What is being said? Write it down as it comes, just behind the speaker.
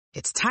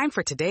It's time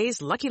for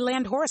today's Lucky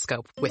Land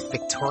horoscope with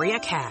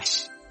Victoria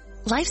Cash.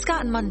 Life's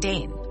gotten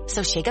mundane,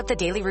 so shake up the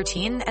daily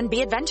routine and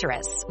be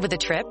adventurous with a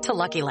trip to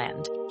Lucky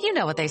Land. You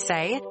know what they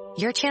say,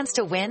 your chance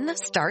to win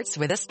starts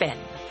with a spin.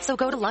 So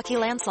go to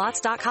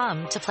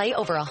LuckyLandSlots.com to play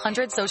over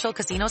 100 social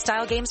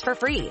casino-style games for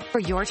free for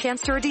your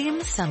chance to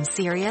redeem some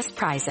serious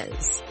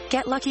prizes.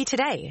 Get lucky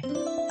today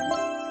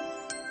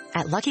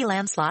at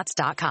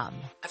LuckyLandSlots.com.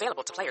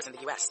 Available to players in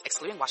the U.S.,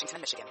 excluding Washington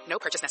and Michigan. No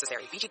purchase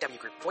necessary. VGW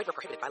Group. Void where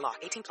prohibited by law.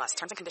 18+.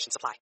 Terms and conditions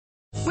apply.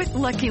 With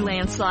Lucky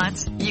Land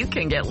Slots, you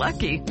can get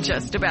lucky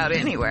just about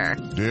anywhere.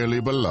 Dearly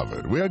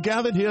beloved, we are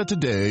gathered here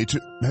today to...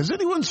 Has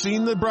anyone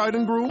seen the bride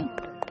and groom?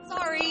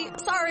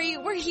 Sorry,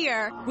 we're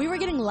here. We were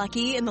getting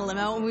lucky in the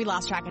limo and we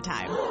lost track of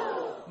time.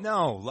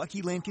 No,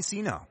 Lucky Land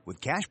Casino,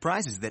 with cash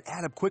prizes that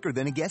add up quicker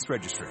than a guest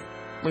registry.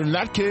 In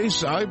that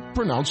case, I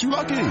pronounce you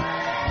lucky.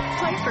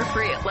 Play for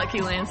free at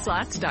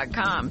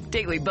LuckyLandSlots.com.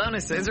 Daily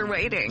bonuses are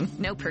waiting.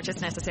 No purchase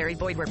necessary.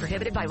 Void where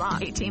prohibited by law.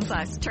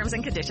 18+. Terms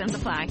and conditions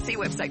apply. See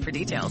website for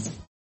details.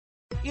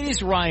 It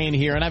is Ryan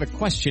here, and I have a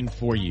question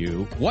for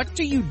you. What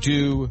do you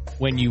do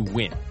when you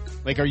win?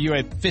 Like, are you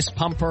a fist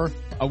pumper,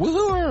 a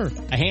woo-hooer,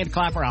 a hand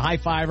clapper, a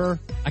high-fiver?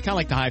 I kind of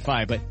like the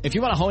high-five, but if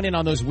you want to hone in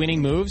on those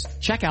winning moves,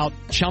 check out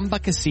Chumba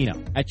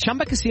Casino. At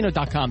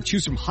ChumbaCasino.com,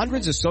 choose from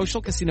hundreds of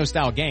social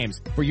casino-style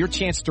games for your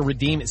chance to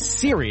redeem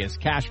serious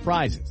cash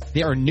prizes.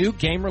 There are new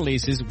game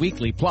releases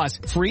weekly, plus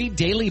free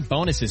daily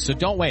bonuses, so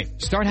don't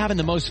wait. Start having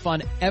the most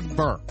fun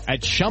ever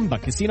at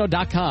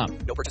ChumbaCasino.com.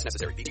 No purchase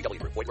necessary.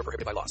 VGW Group. Void where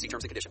prohibited by law. See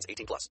terms and conditions.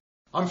 18+.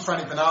 I'm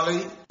Franny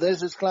Benali.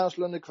 This is Klaus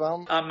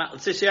Lundekvam. I'm Matt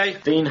Letitia.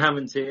 Dean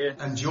Hammond here.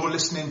 And you're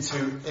listening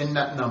to In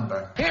That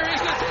Number. Here is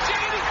Letitia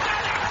and he's done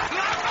it!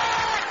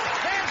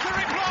 Lambert! There's the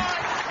reply!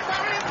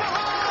 Marion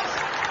Bahar!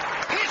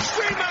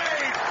 History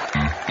made!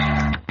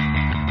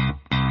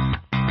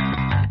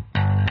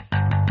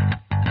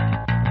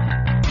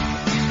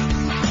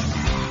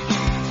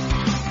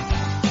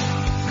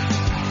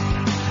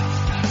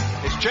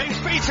 It's James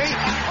Beattie.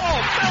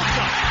 Oh,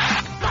 Belter!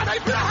 Mane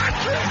for a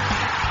hat-trick!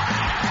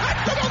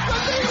 That's an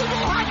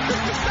unbelievable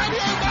hat-trick to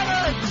Sadio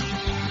Mane!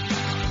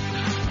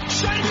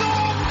 Shane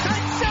Long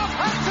takes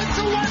Southampton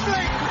to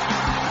Wembley!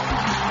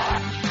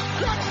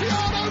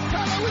 Graziano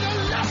Pella with a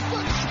left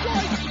foot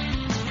strike!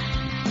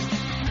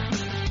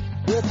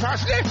 Walker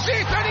lifts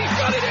it and he's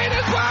got it in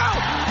as well!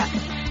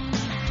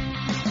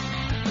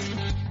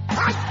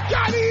 And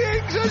Danny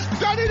Ings has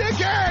done it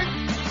again!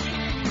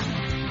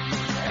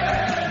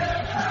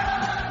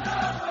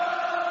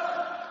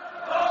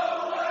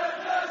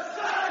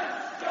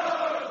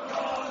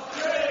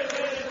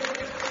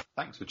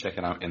 Thanks for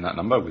checking out In That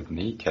Number with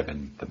me,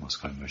 Kevin, the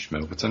Moscow Mush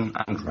Milverton,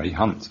 and Ray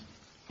Hunt.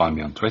 Find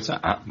me on Twitter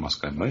at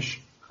Moscow Mush,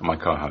 and my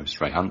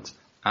co-host Ray Hunt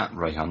at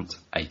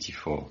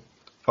RayHunt84.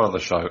 Follow the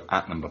show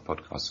at Number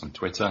Podcast on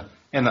Twitter,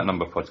 In That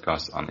Number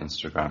Podcast on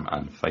Instagram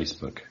and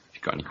Facebook. If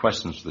you've got any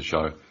questions for the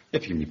show,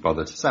 if you can be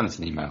bothered, send us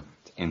an email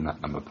to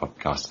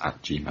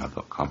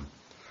inthatnumberpodcast@gmail.com.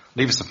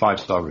 Leave us a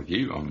 5-star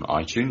review on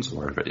iTunes or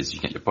wherever it is you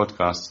get your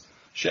podcasts.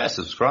 Share,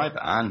 subscribe,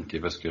 and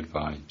give us good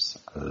vibes.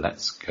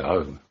 Let's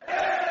go.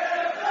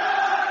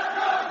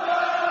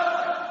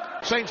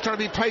 Saints trying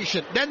to be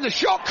patient. Then the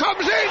shot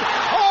comes in.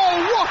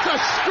 Oh, what a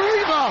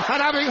screamer!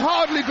 And having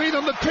hardly been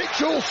on the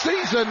pitch all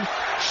season,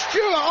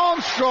 Stuart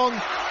Armstrong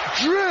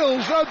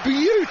drills a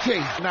beauty.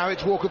 Now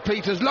it's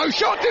Walker-Peters. Low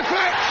shot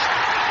deflects.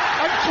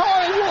 And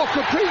Kyle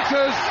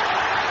Walker-Peters,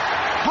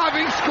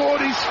 having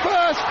scored his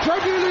first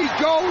Premier League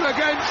goal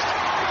against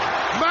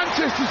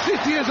Manchester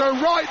City as a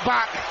right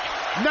back,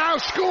 now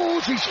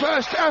scores his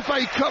first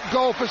FA Cup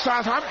goal for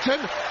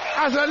Southampton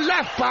as a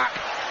left back,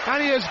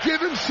 and he has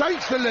given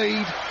Saints the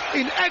lead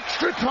in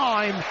extra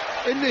time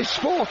in this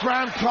fourth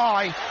round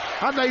tie,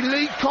 and they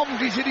lead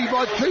Coventry City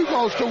by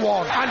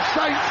 2-1, and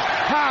Saints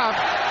have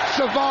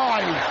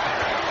survived.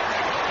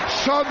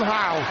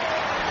 Somehow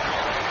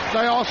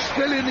they are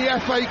still in the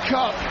FA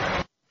Cup.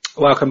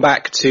 Welcome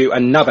back to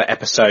another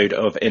episode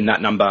of In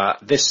That Number.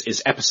 This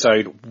is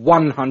episode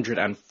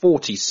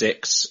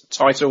 146.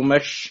 Title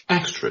Mush?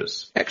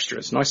 Extras,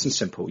 nice and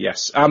simple,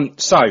 yes.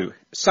 So,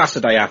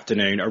 Saturday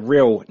afternoon, a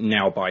real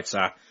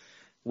nail-biter.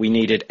 We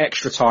needed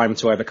extra time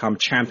to overcome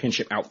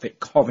championship outfit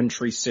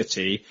Coventry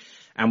City,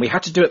 and we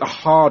had to do it the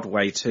hard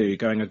way too,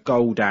 going a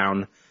goal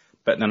down,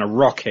 but then a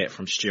rocket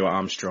from Stuart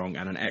Armstrong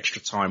and an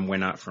extra time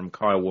winner from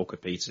Kyle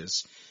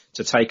Walker-Peters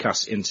to take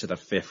us into the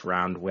 5th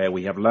round, where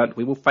we have learnt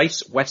we will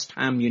face West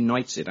Ham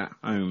United at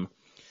home.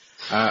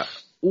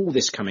 All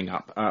this coming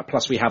up,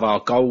 plus we have our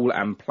goal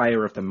and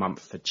player of the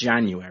month for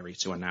January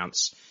to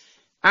announce,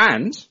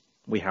 and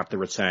we have the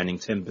returning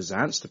Tim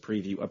Bazance to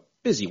preview a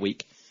busy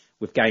week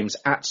with games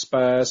at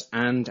Spurs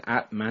and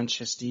at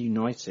Manchester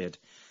United.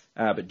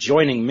 But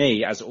joining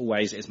me, as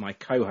always, is my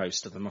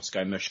co-host of the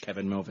Moscow Mush,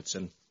 Kevin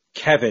Milverton.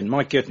 Kevin,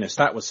 my goodness,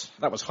 that was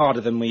harder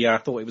than we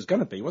thought it was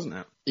going to be, wasn't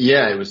it?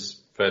 Yeah, it was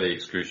fairly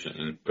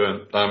excruciating,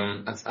 but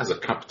as a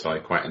cup tie,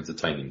 quite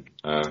entertaining.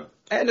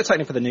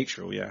 Entertaining for the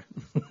neutral, yeah.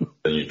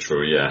 The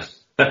neutral, yeah.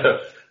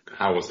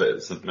 How was it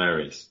at St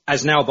Mary's?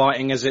 As nail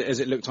biting as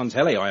it looked on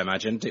telly, I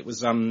imagined. It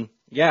was, I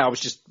was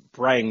just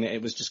praying that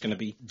it was just going to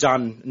be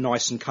done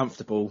nice and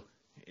comfortable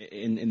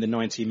in the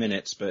 90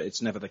 minutes, but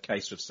it's never the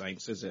case with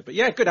Saints, is it? But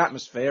yeah, good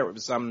atmosphere. It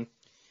was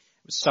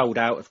sold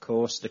out, of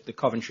course. The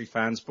Coventry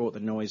fans brought the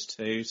noise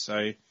too,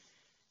 so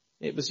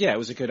it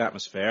was a good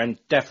atmosphere, and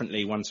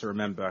definitely one to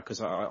remember,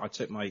 because I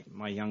took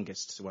my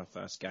youngest to our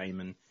first game,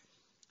 and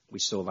we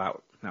saw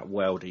that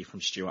worldie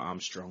from Stuart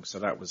Armstrong, so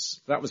that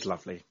was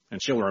lovely,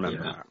 and she'll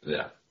remember that.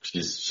 Yeah, she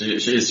is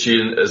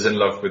as in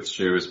love with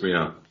Stu as we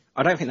are.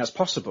 I don't think that's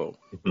possible,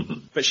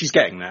 but she's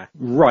getting there.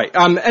 Right.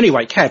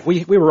 Anyway, Kev,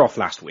 we were off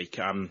last week.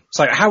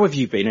 So how have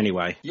you been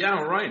anyway? Yeah,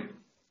 all right.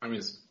 I mean,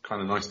 it's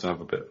kind of nice to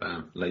have a bit of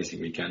a lazy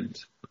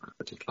weekend.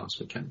 I did last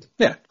weekend.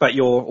 Yeah, but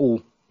you're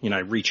all,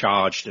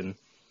 recharged and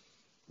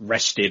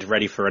rested,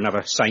 ready for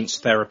another Saints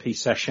therapy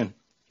session.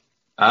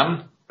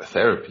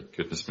 Therapy,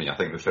 goodness me. I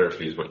think the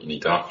therapy is what you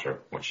need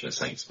after watching a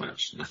Saints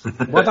match.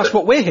 Well, that's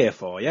what we're here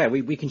for. Yeah,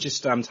 we can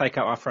just take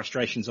out our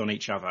frustrations on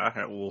each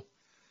other, or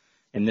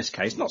in this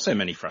case, not so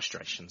many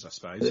frustrations, I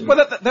suppose.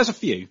 Well, there's a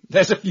few.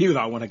 There's a few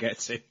that I want to get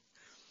to.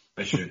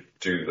 I should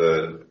do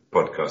the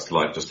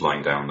podcast just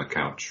lying down on the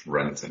couch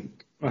ranting.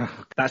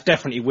 That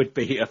definitely would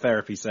be a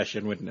therapy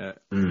session, wouldn't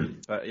it?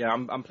 But yeah,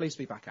 I'm pleased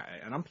to be back at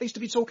it, and I'm pleased to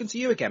be talking to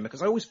you again,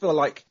 because I always feel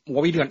like,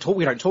 well, we don't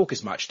talk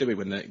as much, do we,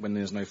 when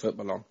there's no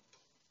football on?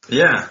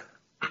 Yeah.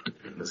 I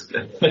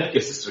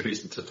guess it's a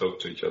reason to talk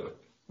to each other.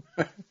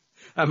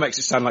 That makes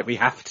it sound like we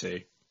have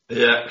to.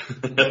 Yeah.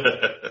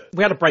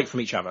 We had a break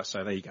from each other,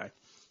 so there you go.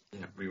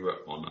 Yeah, we were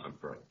on a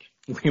break.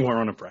 We were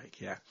on a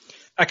break, yeah.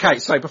 Okay,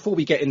 so before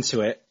we get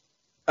into it,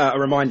 a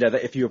reminder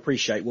that if you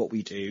appreciate what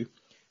we do,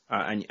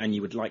 and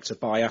you would like to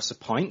buy us a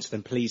pint,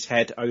 then please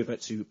head over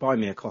to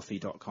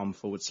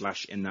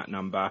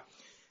buymeacoffee.com/in-that-number.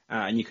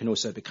 And you can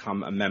also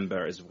become a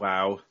member as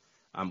well.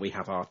 We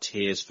have our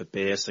tiers for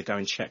beer, so go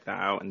and check that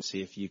out and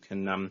see if you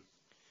can,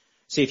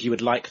 see if you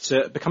would like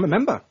to become a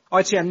member.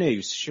 ITM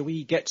News, shall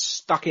we get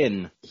stuck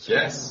in?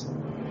 Yes.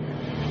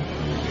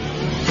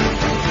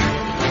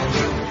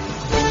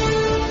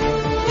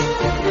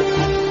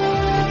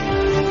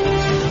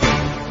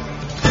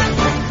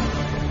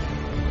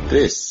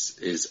 This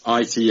is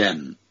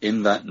ITM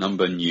in that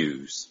number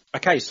news.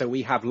 Okay, so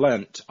we have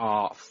learnt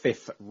our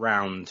fifth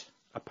round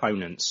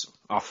opponents,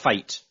 our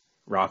fate,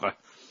 rather.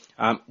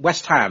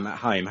 West Ham at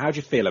home. How do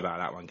you feel about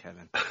that one,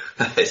 Kevin?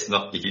 It's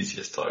not the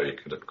easiest tie you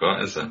could have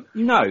got, is it?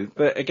 No,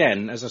 but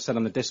again, as I said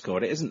on the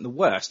Discord, it isn't the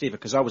worst either,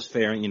 because I was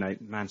fearing,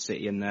 Man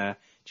City in there,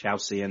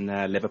 Chelsea in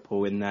there,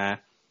 Liverpool in there.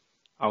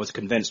 I was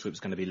convinced it was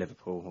going to be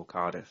Liverpool or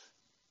Cardiff.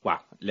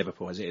 Well,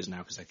 Liverpool as it is now,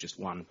 because they've just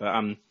won. But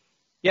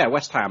yeah,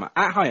 West Ham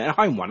at home, a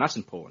home one. That's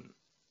important.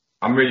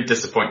 I'm really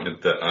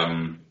disappointed that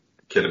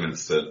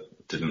Kidderminster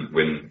didn't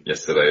win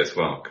yesterday as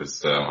well, because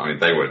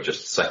they were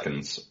just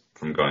seconds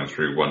from going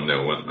through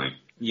 1-0, weren't they?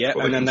 Yeah,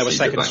 and then there were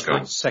seconds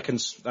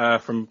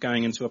from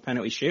going into a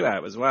penalty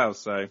shootout as well.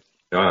 So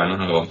yeah, I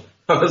know.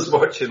 I was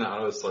watching that.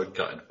 I was so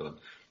gutted for them.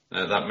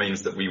 That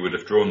means that we would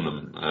have drawn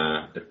them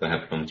if they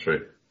had gone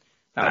through.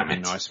 That would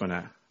be nice,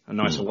 wouldn't it? A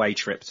nice away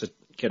trip to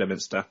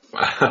Kidderminster.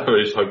 I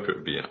would hope it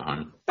would be at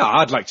home. Oh,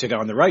 I'd like to go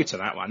on the road to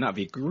that one. That'd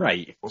be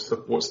great. What's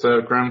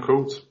the ground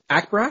called?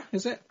 Agbra,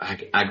 is it?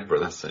 Agbra,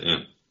 that's it.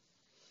 Yeah.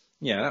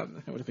 Yeah,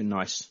 that would have been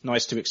nice.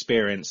 Nice to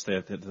experience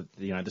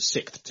the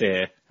sixth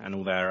tier and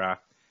all their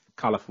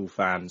colourful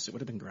fans. It would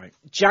have been great.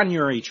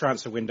 January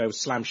transfer window was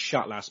slammed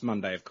shut last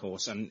Monday, of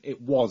course, and it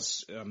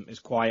was as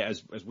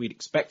quiet as we'd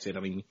expected. I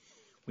mean,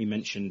 we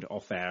mentioned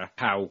off air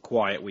how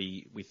quiet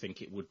we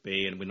think it would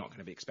be, and we're not going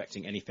to be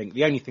expecting anything.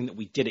 The only thing that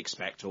we did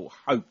expect, or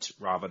hoped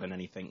rather than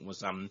anything,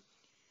 was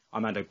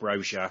Armando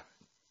Broja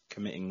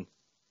committing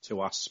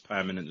to us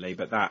permanently,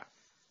 but that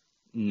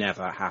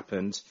never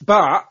happened.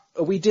 But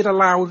we did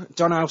allow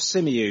Donald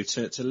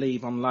Simiyu to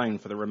leave on loan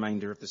for the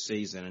remainder of the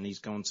season, and he's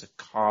gone to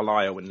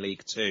Carlisle in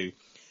League Two.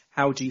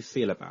 How do you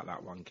feel about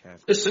that one,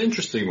 Kev? It's an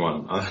interesting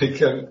one. I think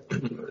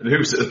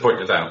Who's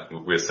pointed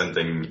out we're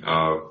sending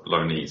our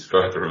loanees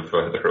further and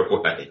further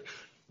away.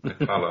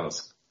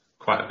 Carlisle's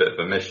quite a bit of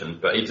a mission,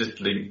 but he did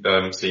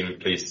seem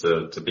pleased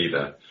to be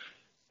there.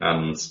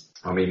 And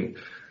I mean,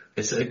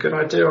 is it a good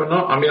idea or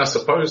not? I mean, I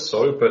suppose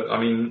so, but I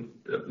mean,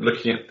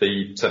 looking at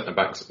the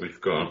centre-backs that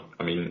we've got,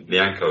 I mean,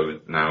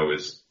 Lianco now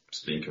is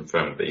being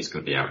confirmed that he's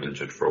going to be out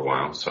injured for a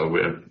while, so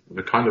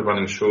we're kind of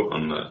running short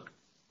on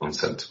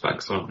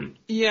centre-backs, aren't we?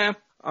 Yeah,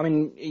 I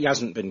mean, he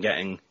hasn't been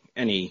getting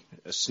any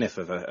sniff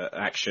of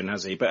action,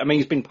 has he? But I mean,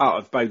 he's been part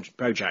of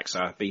Bojak's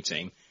B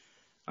team.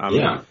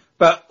 Yeah.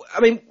 But I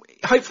mean,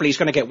 hopefully he's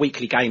going to get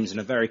weekly games in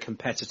a very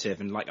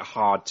competitive and like a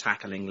hard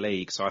tackling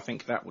league, so I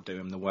think that will do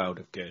him the world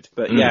of good.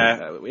 But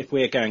yeah, if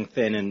we're going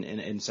thin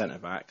in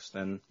centre-backs,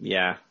 then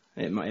yeah,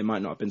 it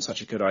might not have been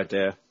such a good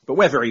idea. But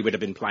whether he would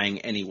have been playing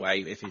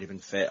anyway, if he'd have been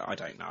fit, I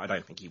don't know. I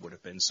don't think he would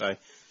have been. So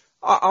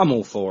I'm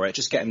all for it.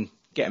 Just get him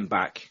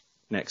back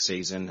next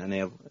season, and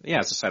as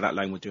I say, that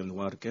loan would do him the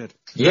world of good.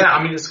 Yeah,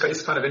 I mean, it's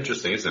kind of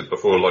interesting, isn't it?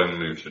 Before loan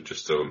moves were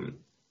just a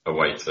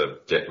way to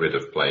get rid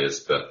of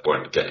players that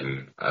weren't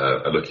getting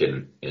a look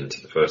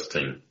into the first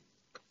team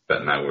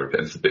But now we're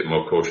a bit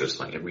more cautious.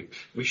 Like, are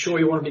we sure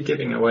you want to be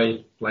giving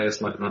away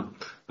players like that?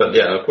 But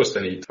yeah, of course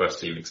they need first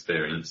team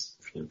experience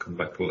if you come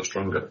back a lot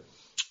stronger.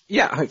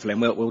 Yeah, hopefully,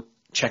 and we'll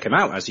check him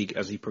out as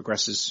he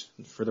progresses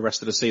for the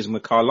rest of the season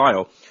with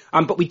Carlisle.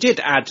 But we did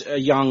add a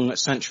young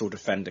central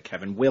defender,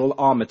 Kevin, Will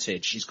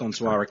Armitage. He's gone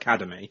to our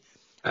academy.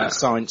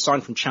 Signed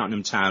from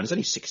Cheltenham Town. He's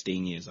only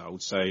 16 years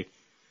old, so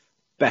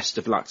best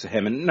of luck to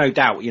him. And no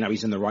doubt,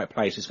 he's in the right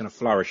place. He's going to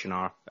flourish in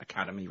our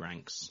academy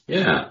ranks.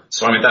 Yeah.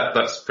 So, I mean,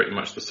 that's pretty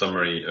much the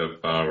summary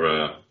of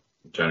our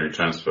January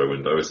transfer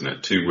window, isn't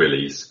it? 2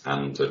 Willies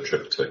and a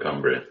trip to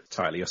Cumbria.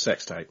 Title your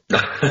sex tape.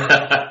 That's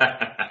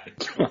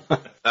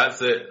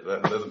it.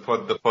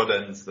 The pod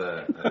ends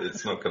there.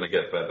 It's not going to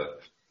get better.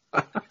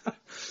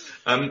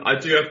 I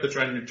do have the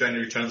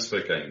January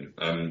transfer game.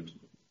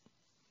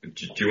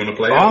 Do you want to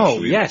play it?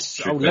 Oh,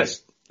 yes.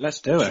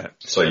 Let's do it.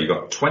 So you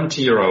got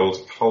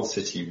 20-year-old Hull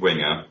City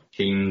winger,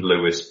 Keane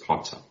Lewis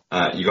Potter.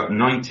 You got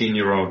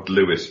 19-year-old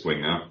Lewis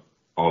winger,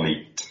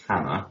 Ollie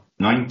Tanner.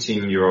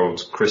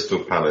 19-year-old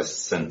Crystal Palace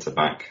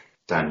centre-back,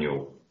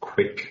 Daniel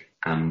Quick.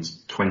 And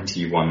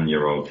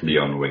 21-year-old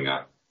Lyon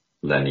winger,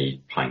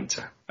 Lenny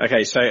Painter.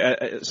 Okay, so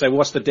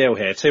what's the deal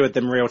here? 2 of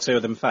them real, 2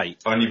 of them fake?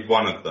 Only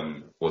one of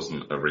them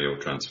wasn't a real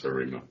transfer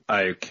rumour.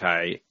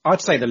 Okay.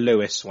 I'd say the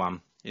Lewis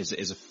one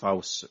is a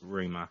false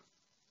rumour.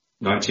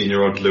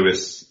 19-year-old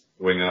Lewis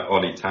winger,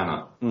 Ollie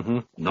Tanner. Mm-hmm.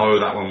 No,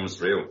 that one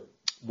was real.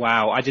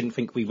 Wow, I didn't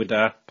think we would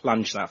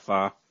plunge that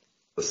far.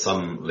 The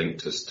Sun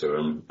linked us to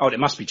him. Oh, it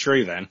must be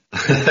true then.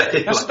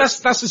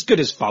 That's as good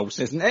as false,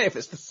 isn't it? If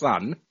it's the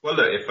Sun. Well,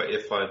 look,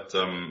 if I'd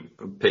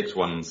picked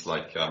ones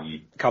like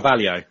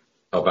Carvalho,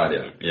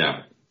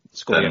 yeah.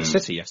 Scored against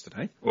City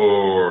yesterday.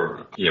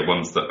 Or,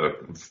 ones that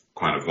are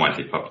kind of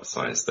widely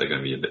publicised, they're going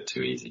to be a bit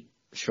too easy.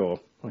 Sure,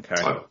 okay.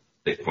 So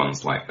if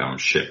ones like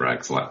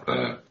shipwrecks like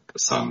the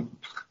Sun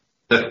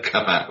that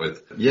come out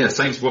with. Yeah,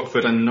 Saints,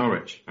 Watford and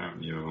Norwich.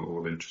 You're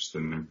all interested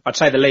in them. I'd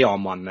say the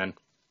Leon one then.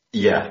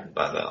 Yeah,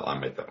 I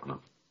made that one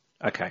up.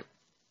 Okay.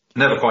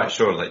 Never quite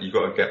sure, like you've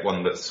got to get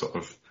one that's sort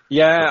of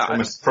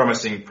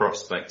promising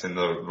prospect in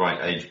the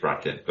right age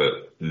bracket,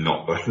 but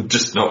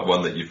just not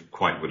one that you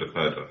quite would have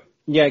heard of.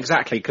 Yeah,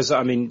 exactly. Because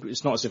I mean,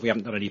 it's not as if we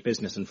haven't done any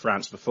business in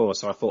France before,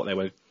 so I thought they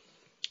were,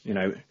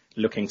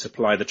 looking to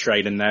ply the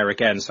trade in there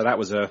again. So that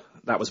was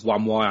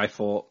one why I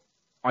thought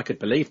I could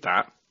believe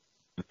that.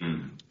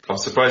 Mm-hmm. I'm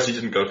surprised you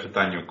didn't go for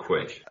Daniel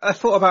Quick. I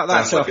thought about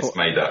that. Sounds like it's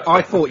made up.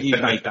 I thought you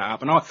made that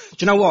up. And do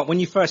you know what? When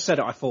you first said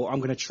it, I thought I'm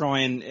going to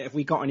try and have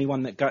we got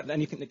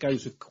anything that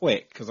goes with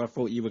Quick? Because I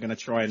thought you were going to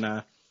try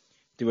and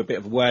do a bit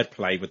of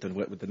wordplay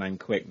with the name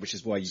Quick, which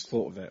is why you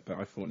thought of it. But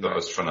I thought no. I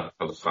was trying to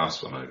pull the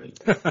fast one over.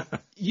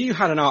 You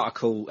had an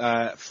article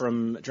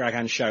from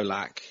Dragan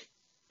Sholak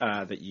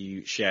that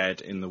you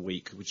shared in the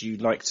week. Would you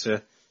like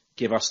to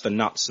give us the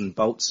nuts and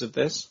bolts of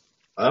this?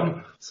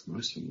 It's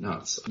mostly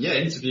nuts. Yeah,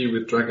 interview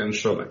with Dragan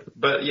Sholak.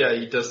 But yeah,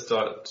 he does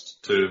start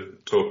to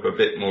talk a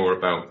bit more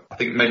about, I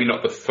think maybe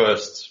not the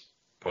first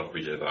pod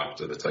we did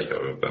after the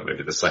takeover, but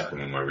maybe the second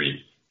one where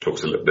he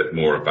talks a little bit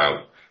more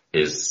about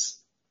his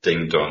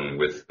ding-dong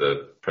with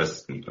the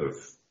president of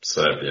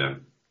Serbia,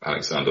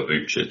 Aleksandar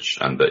Vučić,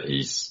 and that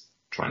he's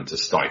trying to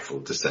stifle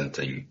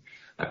dissenting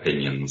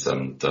opinions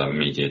and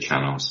media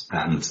channels,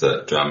 and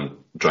that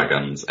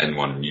Dragan's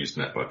N1 News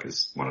Network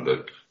is one of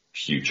the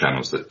few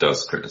channels that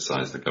does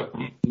criticise the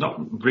government. Not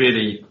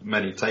really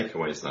many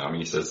takeaways though. I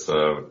mean, he says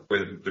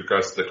with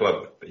regards to the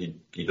club,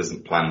 he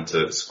doesn't plan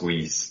to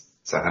squeeze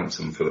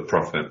Southampton for the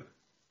profit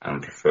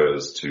and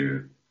prefers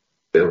to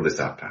build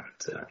this up and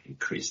to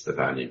increase the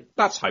value.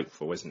 That's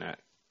hopeful, isn't it?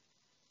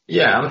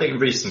 Yeah, I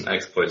think recent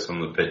exploits on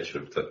the pitch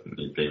have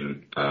definitely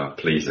been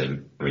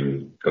pleasing. I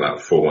mean, got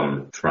that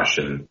 4-1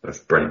 thrashing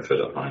of Brentford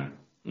at home.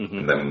 Mm-hmm.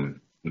 And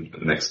then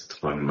the next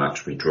time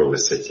match we draw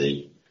with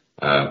City,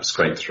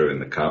 scraped through in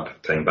the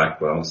cup, came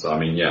back well. So, I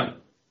mean, yeah,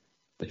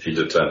 if he'd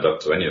have turned up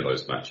to any of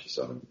those matches,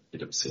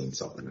 he'd have seen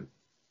something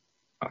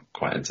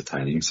quite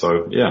entertaining.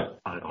 So, yeah,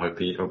 I hope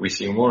we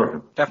see more of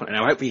him. Definitely.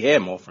 And I hope we hear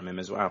more from him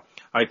as well.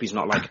 I hope he's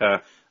not like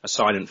a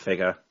silent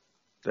figure.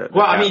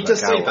 He does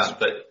say that,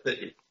 but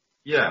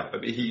yeah,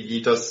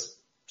 he does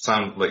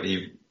sound like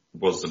he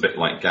was a bit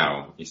like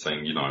Gal. He's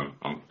saying,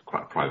 I'm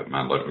quite a private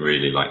man, don't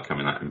really like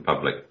coming out in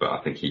public, but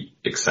I think he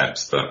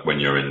accepts that when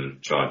you're in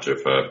charge of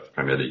a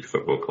Premier League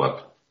football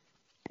club,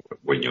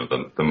 when you're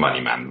the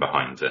money man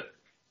behind it,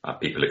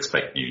 people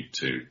expect you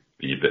to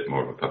be a bit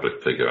more of a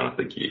public figure, and I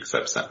think he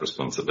accepts that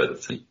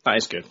responsibility. That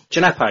is good.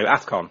 Gineppo,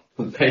 AFCON.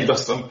 They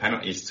lost on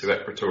penalties to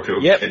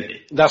Equatorial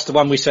Guinea. That's the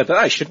one we said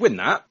that they should win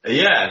that.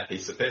 Yeah,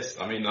 he's a piss.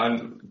 I mean,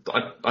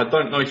 I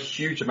don't know a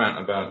huge amount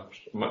about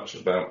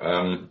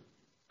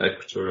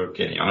Equatorial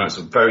Guinea. I know it's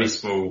a very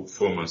small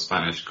former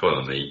Spanish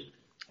colony.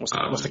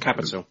 What's the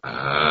capital?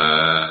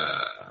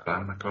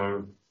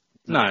 Bamako.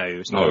 No,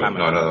 it's not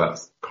Bamako. No,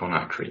 that's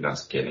Conakry.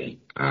 That's Guinea.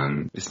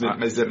 Is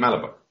it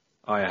Malabo?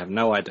 I have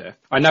no idea.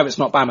 I know it's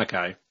not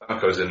Bamako.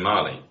 Bamako's in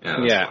Mali.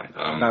 Yeah, that's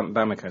right.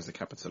 Bamako's the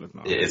capital of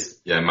Mali. It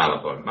is,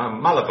 Malabo.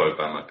 Malabo,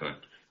 Bamako.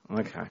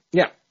 Okay.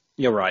 Yeah,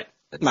 you're right.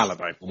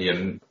 Malabo.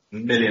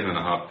 1.5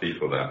 million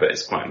people there, but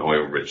it's quite an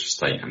oil-rich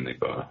state and they've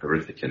got a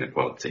horrific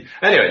inequality.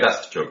 Anyway,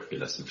 that's the geography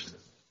lesson.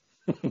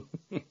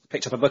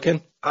 Picked up a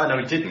booking? Oh, no,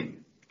 he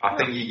didn't. I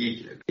think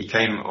he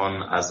came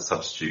on as a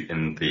substitute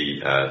in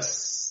the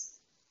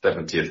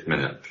 70th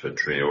minute for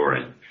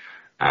Traore.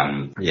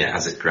 And yeah,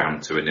 as it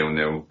ground to a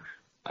 0-0,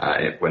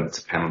 it went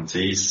to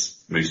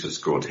penalties. Musa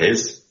scored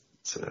his,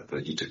 so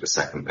he took the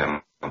second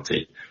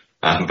penalty.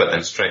 But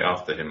then straight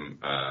after him,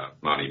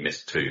 Marnie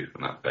missed 2,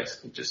 and that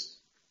basically just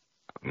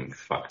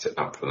fucked it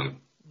up for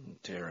them.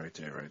 Dear, oh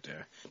dear, oh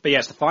dear. But yeah,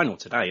 it's the final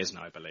today, isn't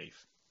it, I believe?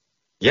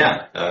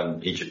 Yeah,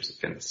 Egypt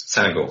against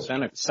Senegal.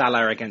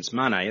 Salah against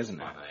Mane, isn't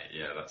it? Mane,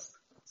 yeah, that's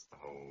the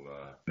whole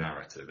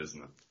narrative,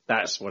 isn't it?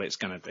 That's what it's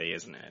going to be,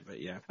 isn't it?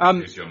 But yeah.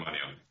 Who's your money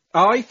on?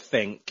 I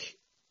think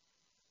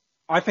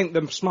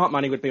the smart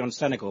money would be on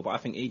Senegal, but I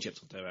think Egypt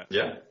will do it.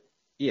 Yeah?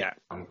 Yeah.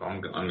 I'm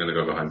going to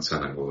go behind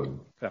Senegal. Could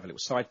have a little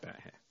side bet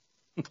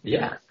here.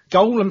 Yeah.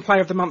 Goal and player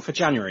of the month for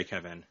January,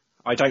 Kevin.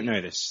 I don't know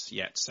this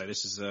yet, so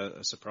this is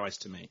a surprise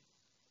to me.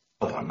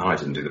 I don't know, I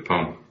didn't do the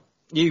poll.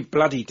 You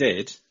bloody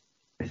did.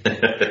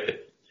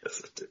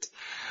 Yes, I did.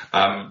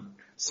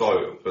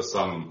 So, for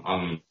some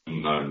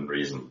unknown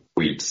reason,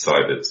 we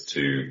decided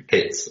to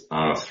hit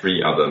our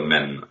 3 other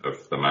men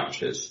of the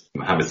matches,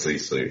 Mohamed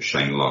Salisu,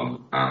 Shane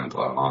Long, and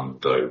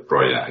Armando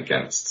Broja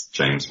against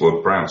James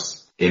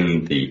Ward-Prowse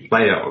in the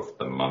player of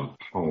the month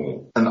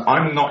poll. And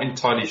I'm not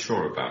entirely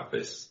sure about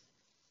this.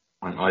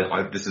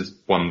 This is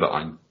one that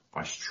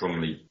I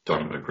strongly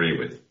don't agree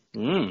with.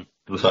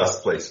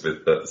 Last place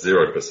with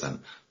 0%.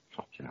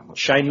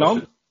 Shane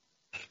Long?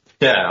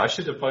 Yeah, I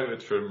should have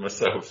voted for him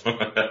myself.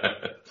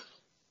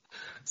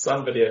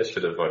 Somebody else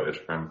should have voted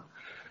for him.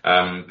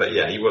 But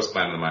yeah, he was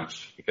man of the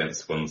match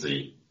against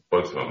Swansea.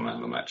 Both of them man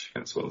of the match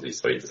against Swansea,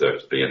 so he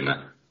deserved to be in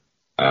there.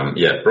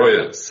 Yeah,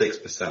 Broja,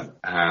 6%.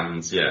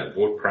 And yeah,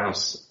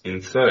 Ward-Prowse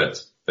in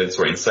second,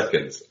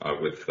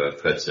 with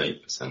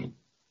 38%.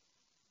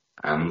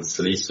 And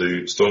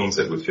Salisu storms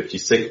it with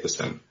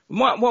 56%.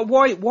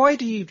 Why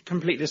do you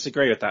completely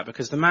disagree with that?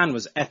 Because the man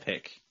was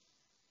epic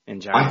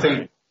in January. I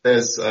think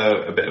there's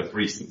a bit of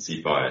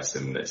recency bias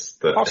in this.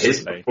 That Possibly.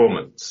 His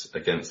performance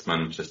against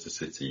Manchester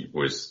City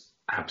was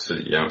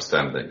absolutely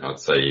outstanding. I'd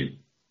say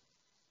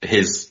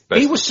his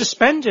best. He was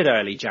suspended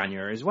early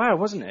January as well,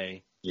 wasn't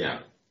he?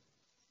 Yeah.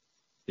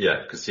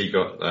 Yeah, because he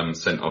got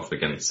sent off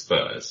against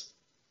Spurs.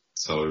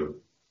 So,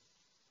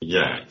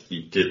 yeah,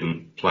 he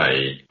didn't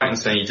play. I'm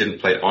saying he didn't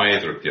play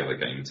either of the other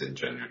games in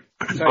January.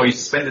 So he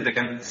suspended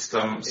against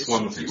Swansea,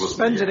 wasn't he?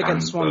 Suspended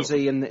against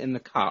Swansea in the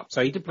Cup.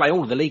 So he did play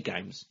all of the league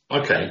games.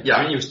 Okay, yeah,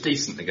 I mean, he was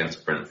decent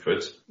against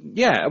Brentford.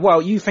 Yeah, well,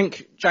 you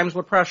think James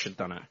Ward-Prowse should have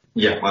done it?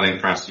 Yeah, I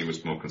think Prowse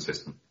was more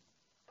consistent.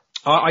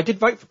 I did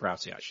vote for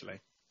Prowse,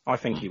 actually. I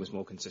think he was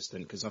more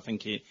consistent because I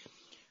think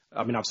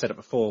I've said it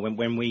before,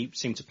 when we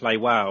seem to play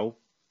well,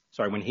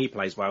 when he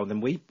plays well,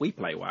 then we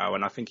play well,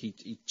 and I think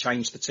he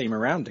changed the team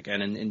around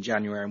again in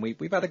January, and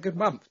we've had a good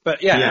month.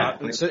 But yeah,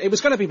 so it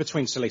was going to be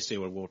between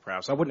Salisu and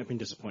Ward-Prowse. I wouldn't have been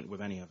disappointed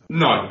with any of them.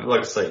 No,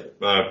 like I say,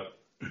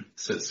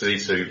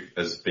 Salisu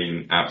has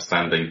been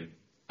outstanding.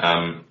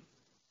 I'm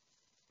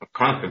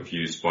kind of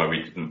confused why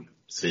we didn't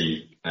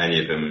see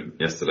any of them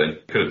yesterday.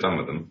 Could have done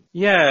with them.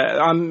 Yeah,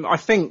 I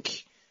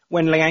think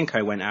when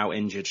Lianco went out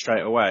injured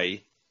straight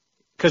away,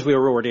 because we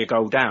were already a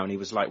goal down, he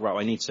was like,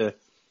 right, I need to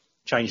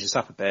change this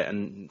up a bit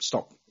and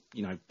stop,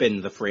 bin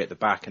the 3 at the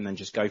back and then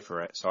just go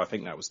for it. So I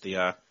think that was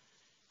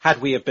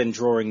had we have been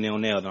drawing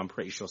 0-0, then I'm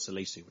pretty sure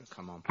Salisu would have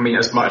come on. I mean,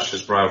 as much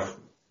as Ralph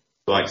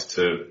likes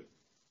to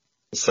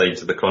say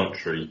to the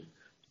contrary,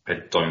 I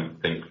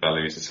don't think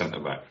Value is a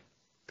centre-back.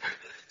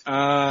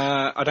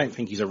 I don't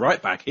think he's a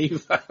right-back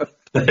either.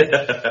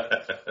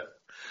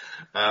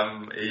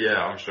 Yeah,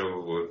 I'm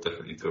sure we'll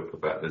definitely talk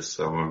about this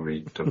when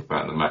we talk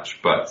about the match.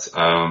 But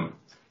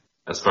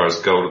as far as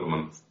goal of the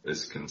month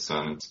is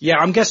concerned, yeah,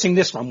 I'm guessing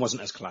this one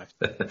wasn't as close.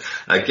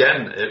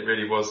 Again, it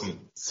really wasn't.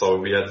 So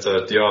we had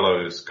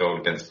Diallo's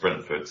goal against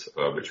Brentford,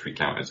 which we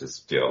counted as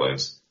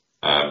Diallo's.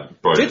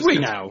 Did we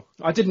now?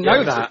 I didn't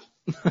know that.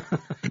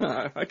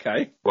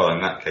 Okay. Well,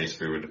 in that case,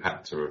 we would have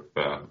had to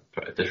have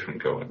put a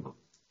different goal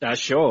in.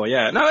 Sure,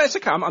 yeah. No, it's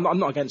okay. I'm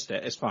not against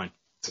it. It's fine.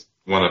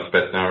 One of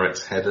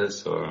Bednarek's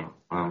headers, or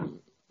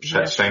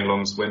Shane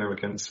Long's winner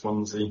against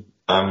Swansea.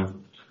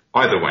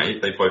 Either way,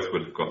 they both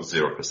would have got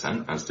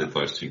 0%, as did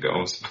those 2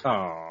 goals.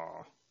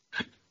 Oh.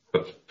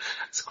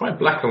 It's quite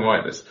black and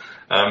white, this.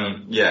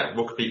 Yeah,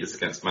 Walker Peters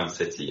against Man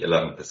City,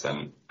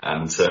 11%,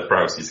 and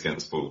Prowse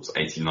against Wolves,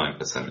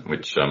 89%,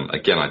 which,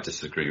 again, I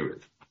disagree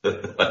with.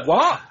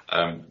 What?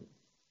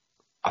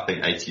 I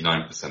think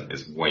 89%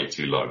 is way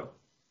too low.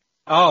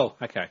 Oh,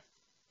 okay.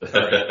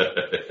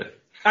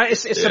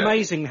 It's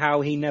amazing how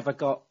he never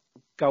got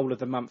goal of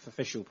the month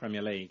official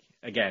Premier League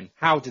again.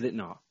 How did it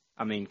not?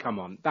 I mean, come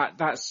on.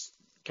 That's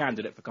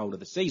candidate for goal of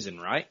the season,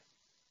 right?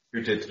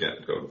 Who did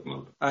get goal of the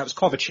month? It was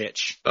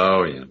Kovacic.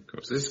 Oh, yeah, of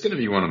course. This is going to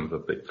be one of the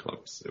big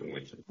clubs.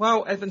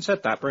 Well, Evan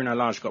said that. Bruno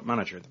Lage got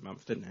manager of the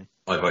month, didn't he?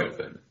 I voted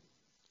for him.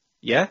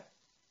 Yeah?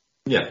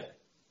 Yeah.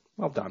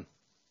 Well done.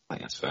 I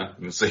think that's fair.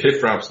 So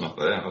if Ralph's not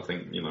there, I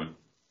think,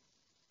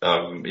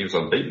 he was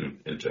unbeaten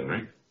in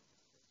January.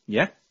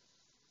 Yeah.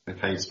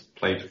 Okay, he's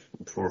played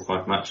 4 or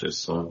 5 matches,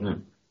 so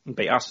yeah.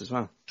 Beat us as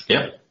well.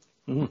 Yeah.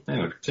 Mm-hmm.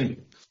 Yeah, good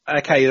team.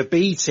 Okay, the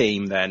B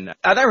team then.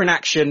 They're in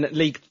action,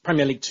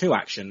 Premier League 2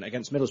 action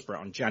against Middlesbrough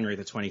on January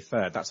the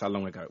 23rd. That's how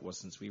long ago it was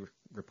since we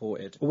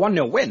reported. A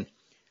 1-0 win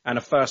and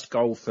a first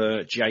goal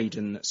for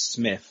Jaden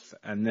Smith.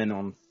 And then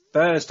on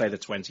Thursday the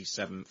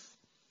 27th,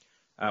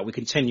 we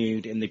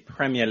continued in the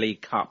Premier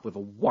League Cup with a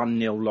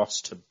 1-0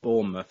 loss to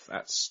Bournemouth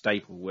at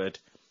Staplewood.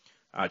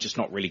 Just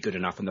not really good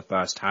enough in the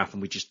first half,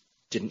 and we just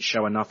didn't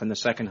show enough in the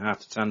second half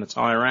to turn the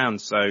tie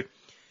around. So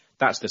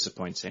that's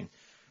disappointing.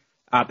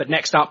 But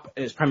next up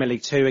is Premier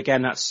League 2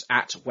 again. That's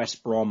at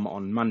West Brom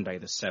on Monday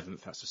the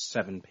 7th. That's a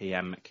 7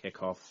 p.m.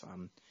 kickoff.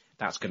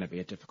 That's going to be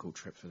a difficult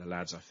trip for the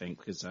lads, I think,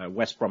 because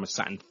West Brom are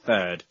sat in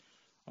 3rd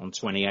on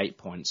 28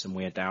 points, and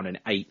we're down in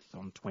 8th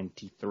on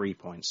 23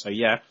 points. So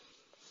yeah,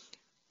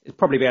 it'll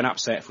probably be an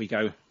upset if we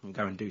go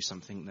and do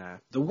something there.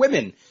 The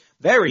women,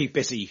 very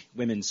busy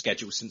women's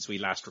schedule since we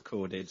last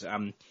recorded.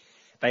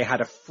 They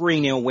had a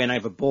 3-0 win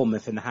over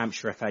Bournemouth in the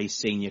Hampshire FA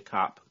Senior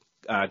Cup.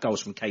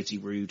 Goals from Katie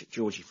Rood,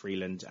 Georgie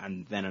Freeland,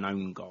 and then an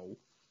own goal.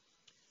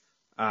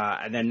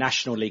 And then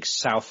National League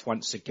South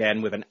once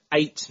again with an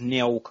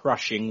 8-0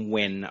 crushing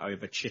win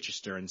over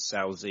Chichester and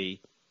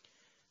Selsey.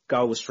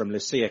 Goals from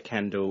Lucia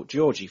Kendall,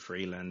 Georgie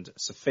Freeland,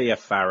 Sophia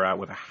Farah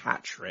with a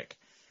hat-trick,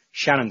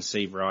 Shannon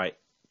Seabright,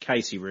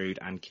 Katie Rood,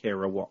 and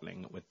Kira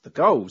Watling with the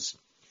goals.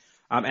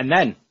 And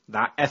then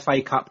that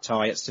FA Cup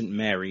tie at St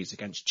Mary's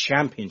against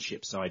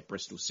Championship side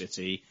Bristol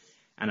City,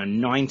 and a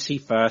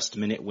 91st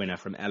minute winner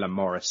from Ella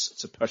Morris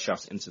to push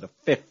us into the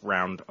 5th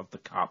round of the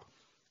Cup.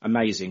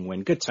 Amazing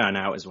win. Good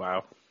turnout as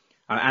well.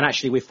 And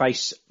actually we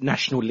face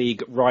National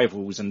League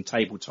rivals and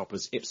table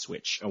toppers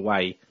Ipswich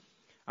away.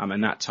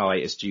 And that tie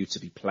is due to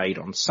be played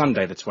on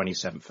Sunday the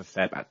 27th of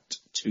Feb at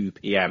 2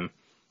 p.m.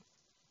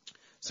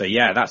 So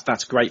yeah,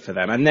 that's great for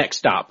them. And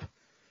next up,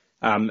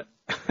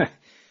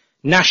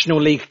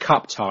 National League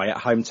Cup tie at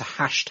home to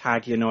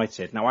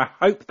 #United. Now I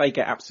hope they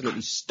get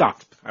absolutely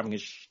stuffed for having a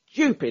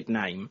stupid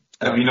name.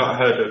 Have you not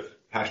heard of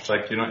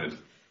 #United?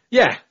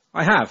 Yeah,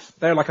 I have.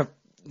 They're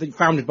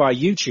founded by a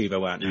YouTuber,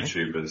 weren't they?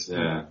 YouTubers,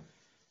 yeah.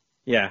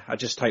 Yeah, I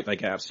just hope they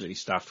get absolutely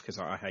stuffed because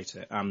I hate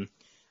it. And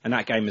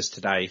that game is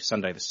today,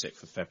 Sunday the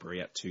 6th of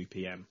February at 2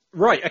 p.m.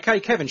 Right, okay,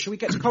 Kevin, shall we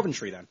get to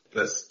Coventry then?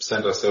 Let's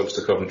send ourselves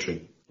to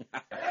Coventry.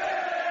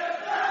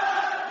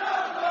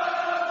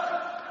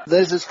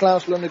 This is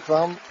Klaus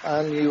Lundekvam,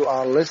 and you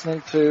are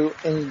listening to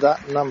In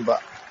That Number.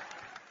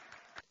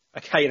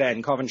 Okay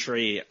then,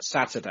 Coventry,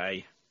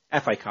 Saturday,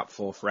 FA Cup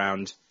 4th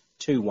round,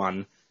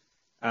 2-1.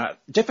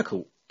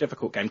 Difficult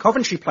game.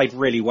 Coventry played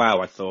really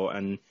well, I thought,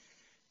 and,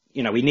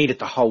 we needed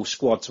the whole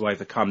squad to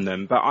overcome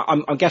them. But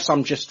I guess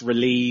I'm just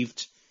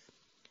relieved.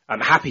 I'm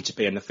happy to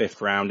be in the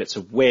 5th round. It's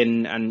a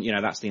win, and,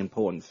 that's the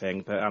important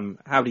thing. But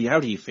how do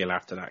you feel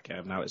after that,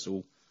 Kev, now it's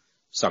all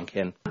sunk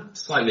in?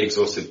 Slightly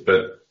exhausted,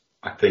 but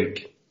I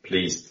think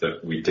pleased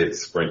that we did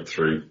scrape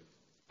through.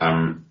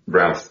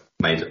 Ralph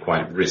made a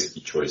quite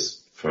risky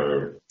choice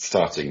for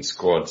starting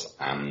squad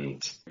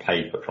and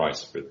paid the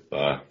price with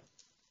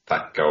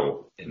that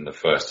goal in the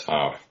first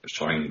half,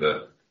 showing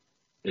that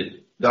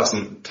it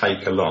doesn't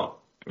take a lot.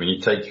 When you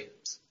take,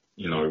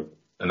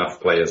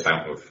 enough players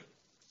out of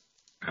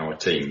our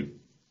team,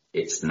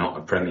 it's not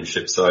a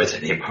Premiership side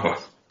anymore.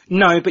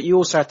 No, but you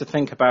also have to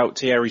think about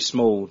Thierry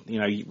Small,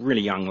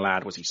 really young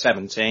lad. Was he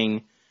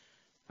 17?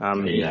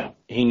 Yeah.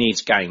 He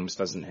needs games,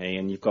 doesn't he?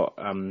 And you've got,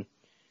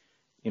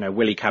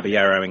 Willie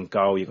Caballero in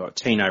goal. You've got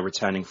Tino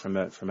returning from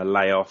a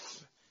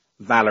layoff,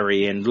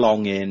 Valerie in,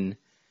 Long in.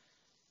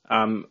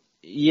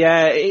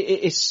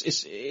 It's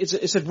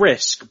a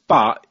risk,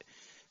 but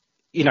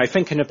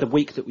thinking of the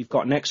week that we've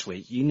got next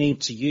week, you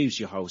need to use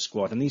your whole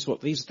squad, and this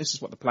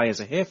is what the players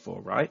are here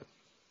for, right?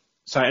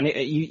 So, and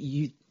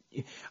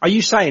are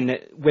you saying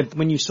that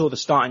when you saw the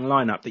starting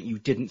lineup that you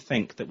didn't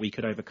think that we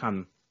could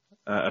overcome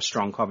a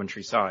strong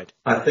Coventry side?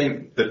 I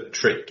think the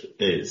trick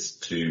is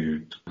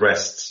to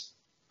rest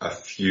a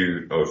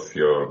few of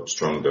your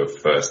stronger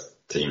first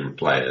team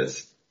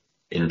players,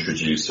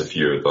 introduce a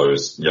few of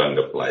those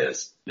younger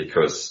players,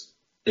 because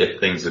if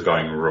things are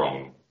going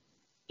wrong,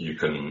 you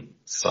can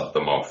sub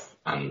them off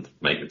and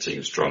make the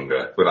team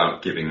stronger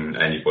without giving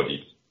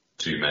anybody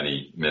too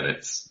many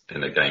minutes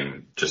in a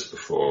game just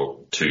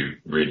before 2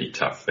 really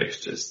tough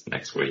fixtures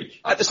next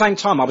week. At the same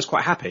time, I was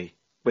quite happy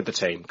with the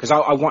team because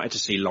I wanted to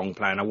see Long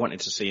play, and I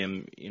wanted to see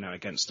him,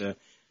 against a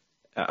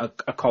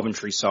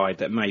Coventry side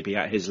that may be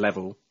at his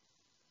level.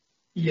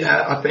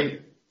 Yeah, I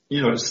think,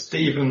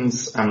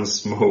 Stevens and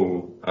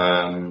Small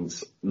and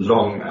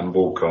Long and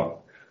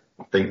Walcott,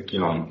 I think,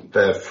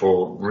 they're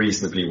for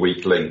reasonably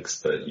weak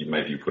links that you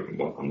maybe wouldn't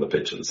want on the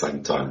pitch at the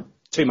same time.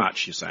 Too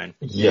much, you're saying?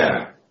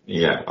 Yeah.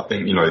 I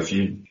think, if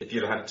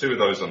you'd had 2 of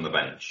those on the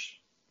bench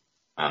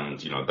and,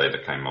 they'd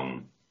have came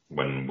on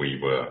when we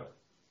were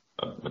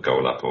a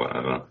goal up or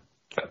whatever,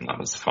 that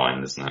was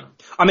fine, isn't it?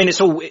 I mean,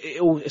 it's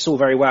all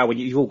very well when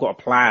you've all got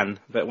a plan,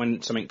 but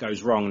when something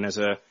goes wrong and there's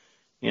a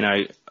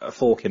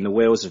fork in the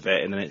wheels of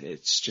it, and then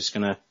it's just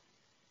gonna,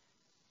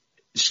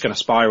 it's just going to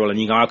spiral,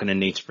 and you are going to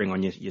need to bring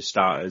on your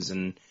starters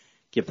and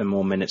give them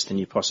more minutes than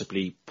you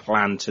possibly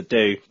plan to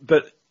do.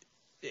 But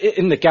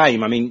in the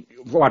game, I mean,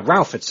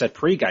 Ralph had said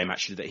pre-game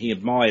actually that he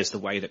admires the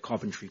way that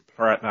Coventry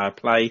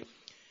play.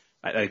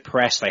 They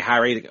press, they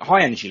harry,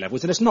 high energy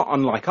levels, and it's not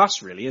unlike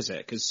us, really, is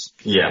it? Cause,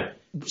 yeah.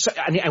 So,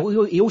 and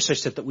he also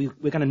said that we're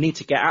going to need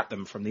to get at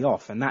them from the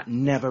off, and that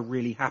never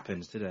really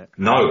happens, did it?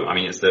 No, I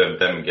mean, it's them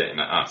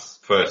getting at us.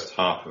 First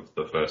half of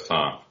the first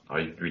half,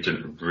 we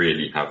didn't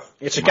really have...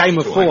 It's a game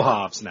of four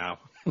halves now.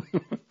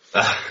 You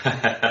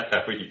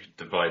could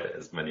divide it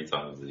as many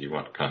times as you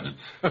want, can't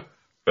you?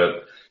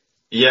 But,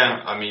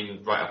 yeah, I mean,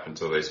 right up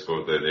until they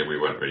scored, we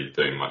weren't really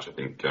doing much. I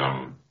think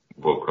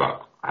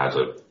Walcott had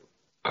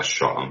a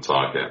shot on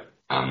target,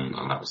 and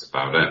that was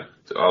about it.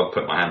 I'll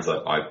put my hands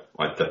up.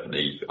 I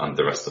definitely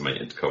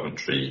underestimated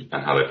Coventry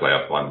and how they play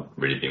up. I've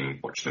really been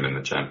watching them in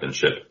the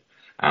Championship,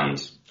 and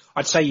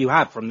I'd say you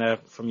have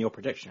from your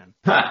prediction.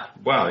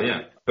 Well,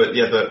 yeah, but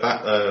yeah,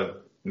 that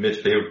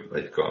midfield,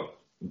 they've got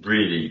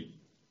really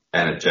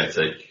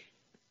energetic,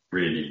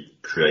 really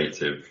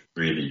creative,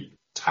 really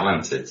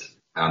talented,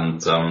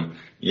 and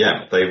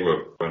yeah, they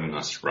were running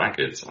us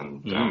ragged,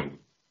 and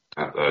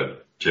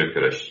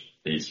Djokovic,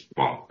 he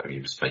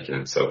was making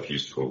himself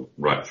useful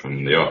right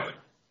from the off.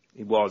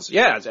 He was,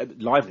 yeah,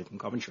 lively from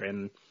Coventry,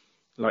 and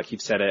like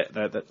you've said it,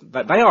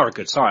 they are a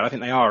good side. I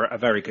think they are a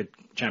very good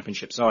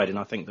Championship side, and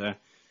I think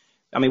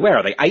where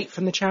are they? 8th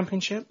from the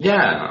Championship? Yeah,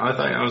 I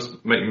think I was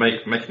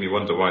making me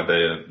wonder why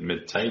they're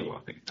mid-table,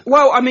 I think.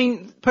 Well, I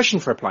mean, pushing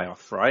for a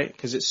playoff, right?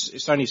 Because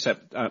it's only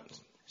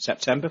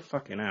September,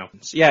 fucking hell.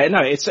 Yeah,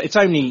 no, it's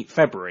only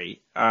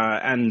February,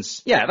 and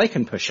yeah, they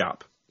can push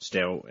up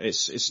still.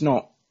 It's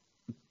not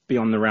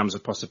beyond the realms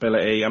of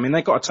possibility. I mean,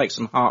 they've got to take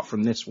some heart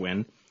from this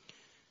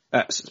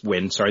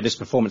this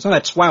performance. No, they're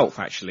 12th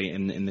actually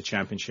in the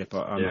Championship.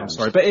 I'm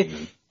sorry, but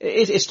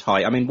it's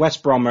tight. I mean,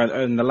 West Brom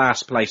are in the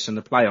last place in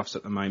the playoffs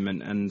at the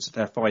moment, and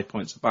they're 5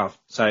 points above.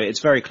 So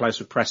it's very close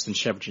with Preston,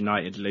 Sheffield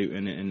United,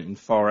 Luton, and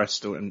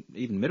Forest, and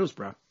even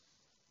Middlesbrough.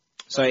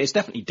 So it's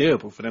definitely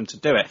doable for them to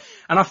do it.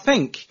 And I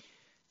think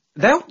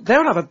they'll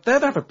have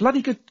a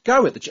bloody good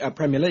go at the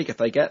Premier League if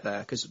they get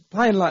there, because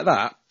playing like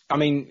that, I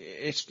mean,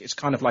 it's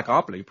kind of like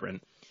our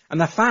blueprint. And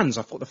their fans,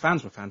 I thought the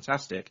fans were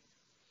fantastic.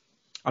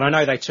 And I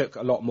know they took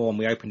a lot more, and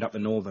we opened up the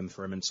Northern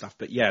for them and stuff,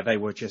 but yeah, they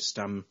were just,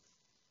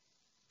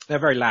 they're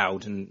very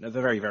loud and they're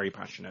very, very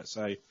passionate,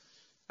 so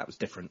that was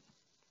different.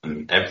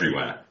 And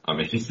everywhere. I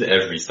mean,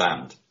 every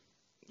stand.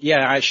 Yeah,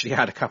 I actually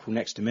had a couple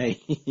next to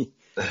me.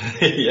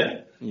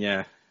 Yeah?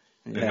 Yeah.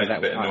 They made a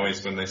bit of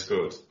noise when they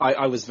scored.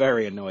 I was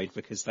very annoyed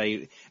because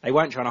they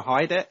weren't trying to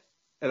hide it.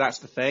 That's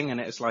the thing,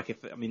 and it's like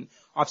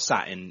I've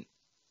sat in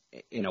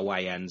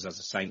away ends as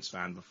a Saints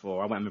fan before.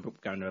 I remember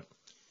going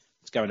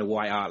to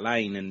White Hart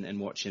Lane and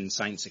watching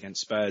Saints against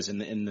Spurs in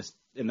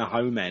the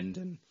home end,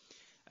 and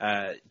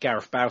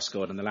Gareth Bale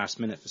scored in the last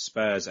minute for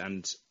Spurs,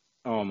 and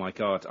oh my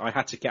God, I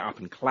had to get up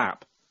and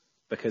clap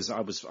because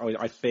I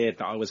feared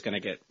that I was going to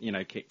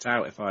get kicked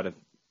out if I'd have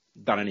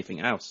done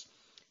anything else.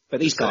 But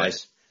these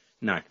guys,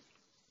 no.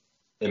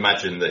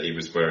 Imagine that he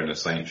was wearing a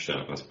Saints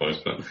shirt, I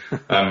suppose. But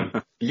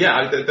yeah,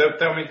 I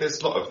mean,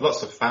 there's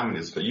lots of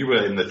families. But you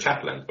were in the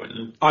chapel end, weren't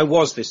you? I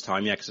was this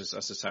time, yeah, because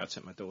as I say, I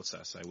took my daughter,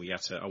 so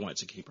I wanted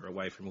to keep her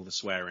away from all the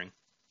swearing.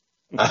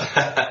 Well,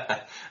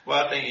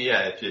 I think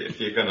if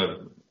you're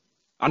gonna.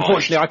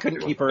 Unfortunately, I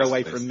couldn't keep her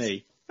away from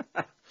me.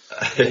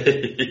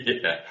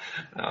 Yeah,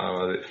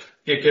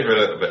 give her a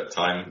little bit of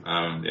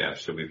time. Yeah,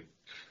 she'll be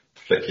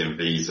flicking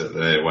V's at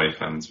the away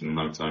fans in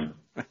no time.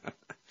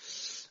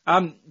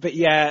 But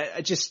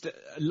yeah, just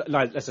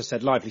as I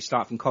said, lively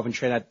start from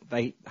Coventry.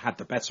 They had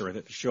the better of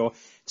it for sure.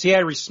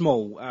 Thierry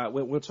Small,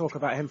 we'll talk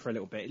about him for a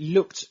little bit. He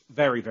looked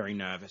very, very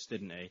nervous,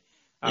 didn't he?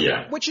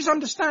 Yeah. Which is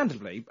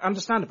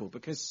understandable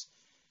because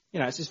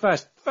it's his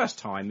first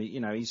time.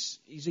 He's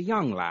a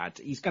young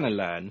lad. He's going to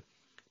learn.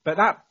 But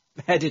that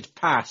headed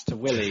pass to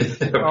Willie,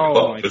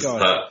 oh my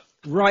God,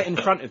 right in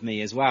front of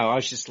me as well. I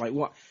was just like,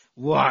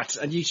 what?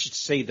 And you should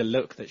see the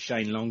look that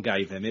Shane Long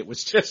gave him. It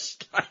was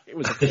just it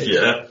was a picture.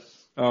 Yeah.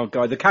 Oh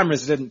God, the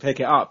cameras didn't pick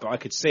it up, but I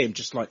could see him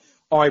just like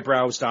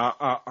eyebrows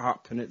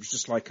up, and it was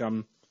just like,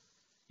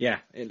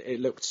 it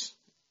looked,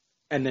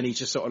 and then he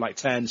just sort of like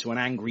turned to an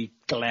angry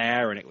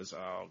glare, and it was,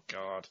 oh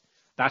God,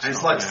 that's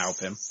not going to help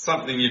him.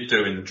 Something you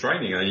do in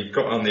training, and you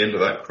got on the end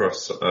of that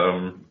cross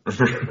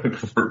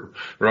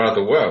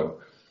rather well.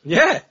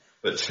 Yeah.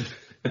 But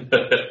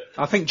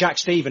I think Jack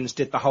Stevens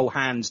did the whole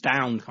hands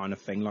down kind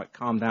of thing, like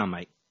calm down,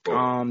 mate,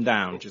 calm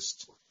down,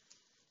 just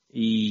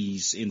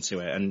ease into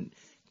it, and.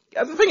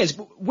 The thing is,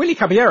 Willie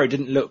Caballero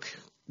didn't look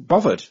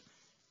bothered.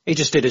 He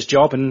just did his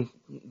job and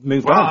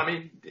moved on. Well, I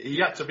mean, he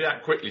had to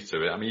react quickly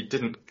to it. I mean, he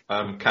didn't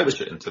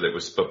catch it until it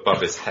was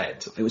above his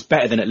head. It was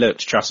better than it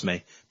looked, trust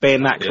me.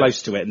 Being that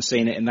close to it and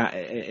seeing it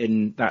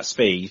in that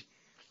speed.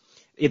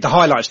 The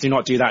highlights do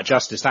not do that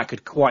justice. That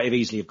could quite have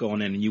easily have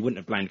gone in, and you wouldn't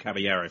have blamed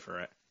Caballero for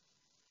it.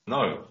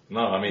 No.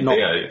 I mean,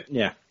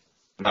 yeah.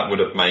 That would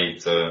have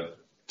made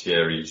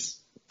Thierry's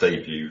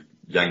debut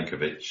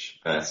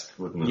Yankovic-esque,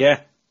 wouldn't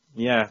it?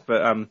 Yeah,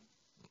 but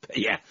But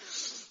yeah.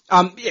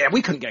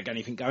 We couldn't get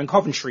anything going.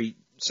 Coventry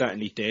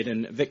certainly did,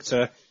 and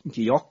Victor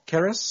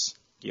Gyökeres?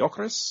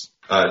 Gyökeres.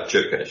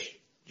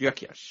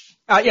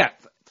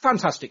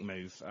 Fantastic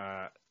move.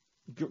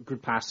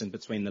 Good passing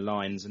between the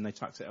lines, and they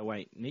tucked it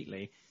away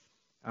neatly.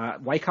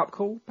 Wake up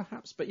call,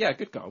 perhaps, but yeah,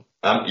 good goal.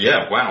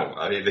 Wow.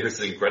 I mean, this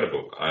is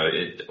incredible.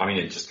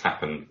 It just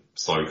happened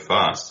so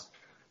fast.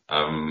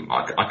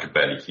 I could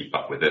barely keep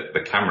up with it.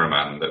 The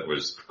cameraman that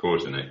was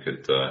recording it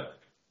could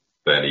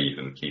barely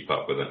even keep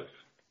up with it.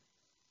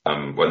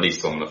 Well, at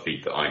least on the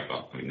feed that I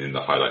got. I mean, in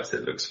the highlights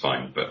it looks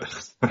fine, but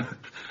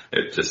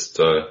it just,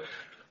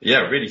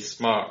 really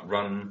smart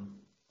run.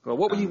 Well,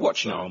 what were you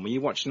watching it on? Were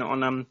you watching it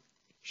on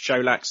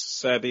Sholak's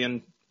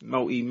Serbian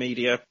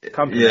multimedia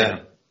company?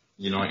 Yeah,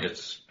 United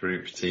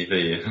Group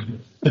TV.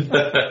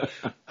 I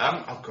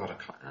can't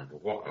remember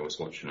what I was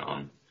watching it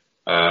on.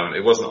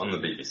 It wasn't on the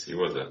BBC,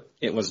 was it?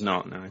 It was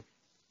not, no.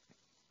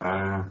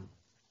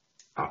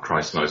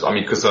 Christ knows. I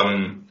mean, because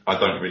I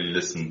don't really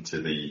listen to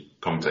the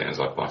commentators.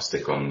 I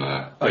stick on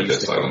you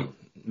stick on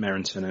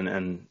Merrington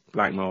and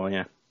Blackmore,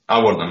 yeah.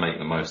 I want to make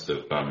the most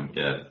of Adam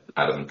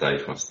and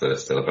Dave whilst they're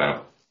still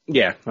about.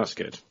 Yeah, that's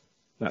good.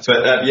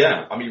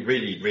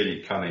 Really,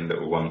 really cunning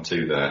little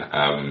 1-2 there,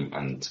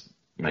 and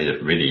made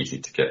it really easy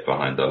to get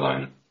behind the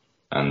line.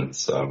 And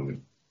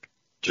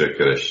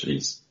Gyökeres,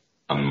 he's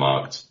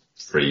unmarked,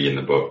 free in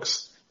the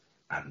box,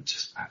 and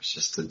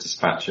just to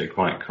dispatch it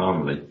quite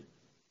calmly.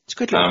 It's a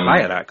good little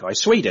player, that guy.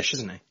 Swedish,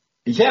 isn't he?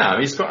 Yeah,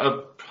 he's got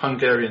a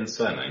Hungarian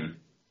surname.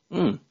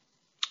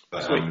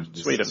 But,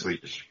 Sweden.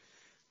 Swedish.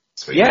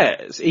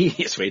 Yeah,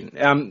 he's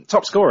Sweden.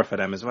 Top scorer for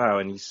them as well,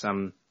 and he's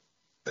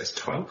That's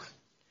 12.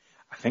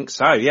 I think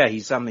so. Yeah,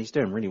 he's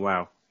doing really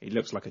well. He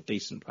looks like a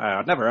decent player.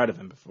 I'd never heard of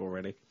him before,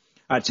 really.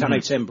 I know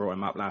Tim brought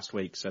him up last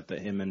week. Said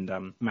that him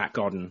and Matt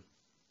Godden,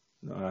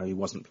 who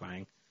wasn't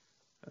playing,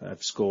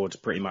 have scored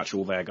pretty much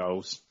all their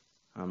goals,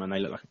 and they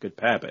look like a good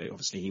pair. But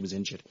obviously he was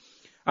injured.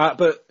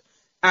 But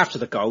after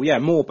the goal,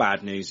 more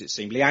bad news, it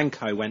seemed.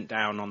 Lianco went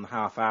down on the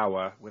half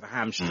hour with a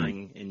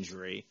hamstring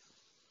injury,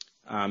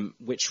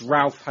 which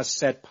Ralph has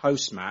said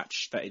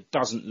post-match that it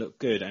doesn't look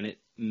good and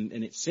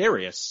it's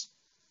serious.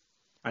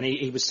 And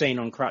he was seen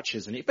on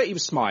crutches, but he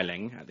was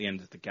smiling at the end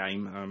of the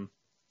game.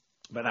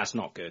 But that's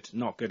not good.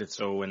 Not good at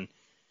all. And,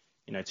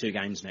 2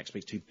 games next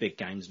week, 2 big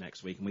games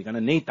next week, and we're going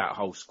to need that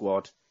whole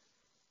squad.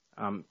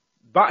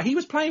 But he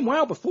was playing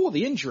well before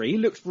the injury. He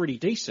looked really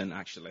decent,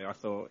 actually. I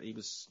thought he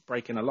was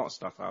breaking a lot of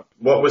stuff up.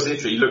 What was the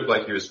injury? He looked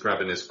like he was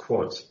grabbing his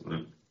quads.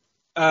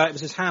 It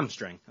was his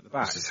hamstring at the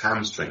back. It's his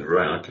hamstring,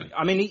 right, okay.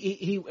 I mean,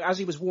 he as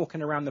he was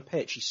walking around the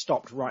pitch, he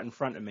stopped right in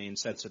front of me and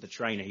said to the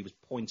trainer, he was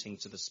pointing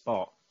to the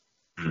spot.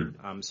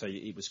 So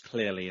it was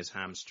clearly his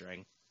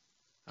hamstring.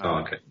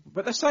 Okay.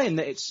 But they're saying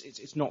that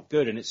it's not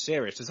good and it's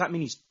serious. Does that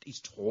mean he's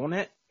torn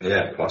it?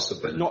 Yeah,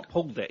 possibly. Not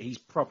pulled it. He's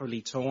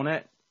properly torn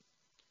it.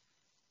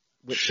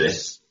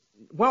 Shit.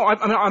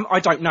 I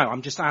don't know.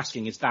 I'm just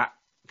asking, is that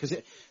because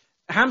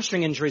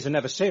hamstring injuries are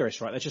never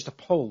serious, right? They're just a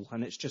pull,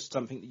 and it's just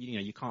something that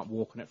you can't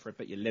walk on it for a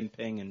bit. You're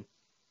limping, and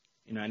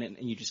and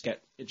you just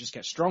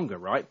get stronger,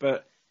 right?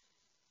 But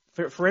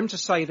for him to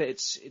say that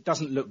it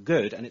doesn't look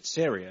good and it's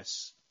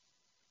serious,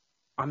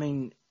 I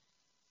mean,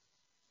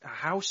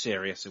 how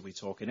serious are we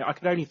talking? I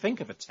could only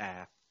think of a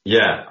tear.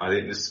 Yeah, I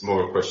think this is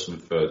more a question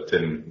for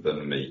Tim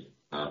than me.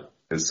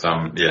 Because,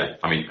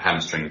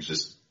 hamstring is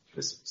just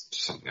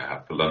something I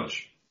have for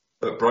lunch.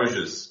 But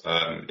Brozier's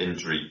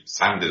injury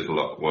sounded a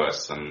lot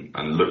worse and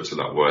looked a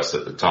lot worse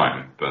at the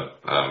time.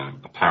 But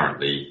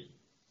apparently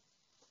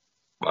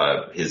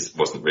his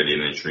wasn't really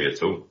an injury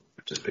at all.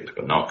 Just picked up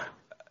a knock.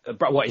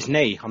 What, his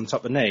knee, on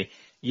top of the knee?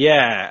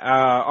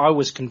 Yeah, I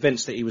was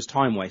convinced that he was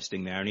time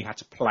wasting there and he had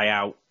to play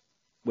out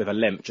with a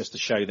limp just to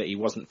show that he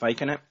wasn't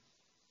faking it.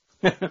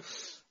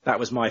 That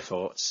was my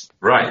thoughts.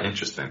 Right,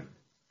 interesting.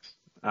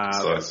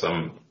 So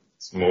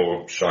it's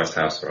more Scheisse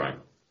house, right?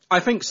 I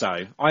think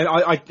so.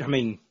 I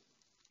mean,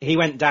 he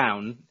went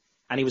down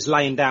and he was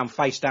laying down,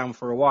 face down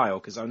for a while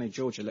because I know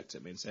Georgia looked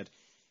at me and said,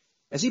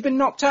 has he been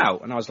knocked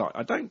out? And I was like,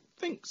 I don't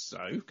think so,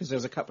 because there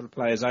was a couple of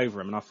players over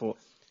him and I thought,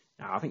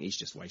 no, I think he's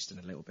just wasting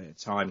a little bit of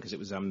time because it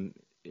was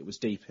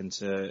deep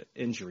into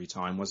injury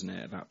time, wasn't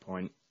it, at that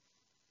point?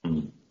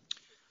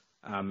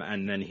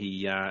 And then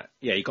he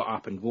got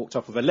up and walked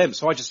off with a limp.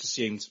 So I just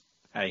assumed,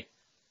 hey,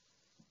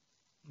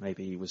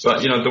 maybe he was.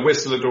 But the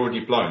whistle had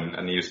already blown,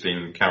 and he was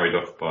being carried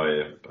off by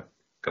a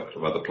couple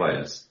of other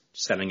players.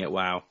 Selling it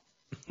well.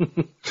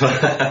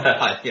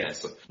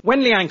 Yes. When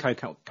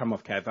Lianco come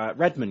off, Kev,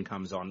 Redmond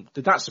comes on.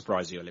 Did that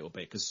surprise you a little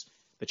bit? Because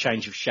the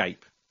change of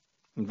shape,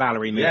 and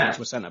Valerie moved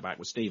into a centre back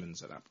with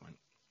Stevens at that point.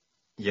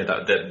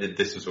 Yeah,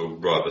 this was all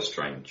rather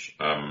strange.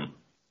 We're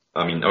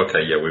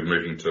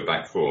moving to a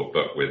back four,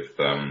 but with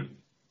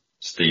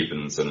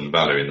Stevens and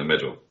Valerie in the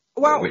middle.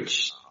 Well,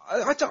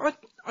 I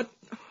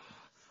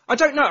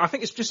don't know. I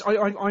think it's just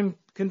I'm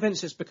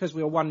convinced it's because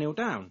we are 1-0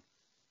 down,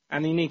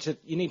 and you need to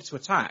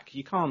attack.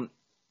 You can't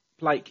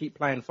keep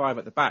playing 5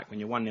 at the back when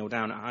you're 1-0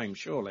 down at home,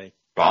 surely.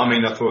 But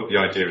I thought the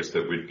idea is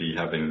that we'd be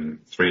having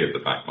 3 at the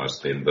back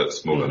mostly, and that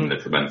smaller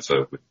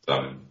Livramento would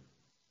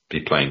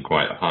be playing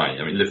quite high.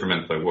 I mean,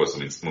 Livramento was. I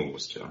mean, Small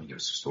was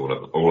just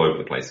all over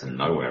the place and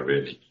nowhere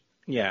really.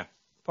 Yeah,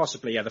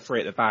 possibly. Yeah, the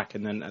three at the back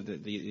and then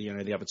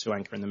the other two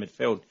anchor in the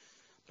midfield.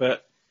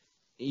 But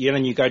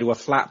then you go to a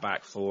flat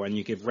back four and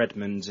you give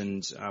Redmond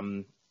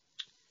and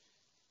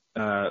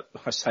I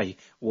say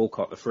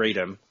Walcott the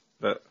freedom,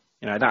 but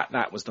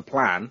that was the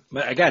plan.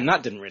 But again,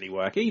 that didn't really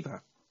work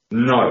either.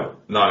 No,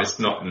 it's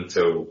not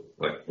until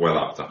well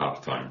after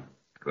half time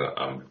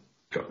that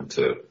got them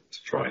to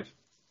try it.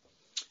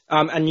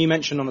 And you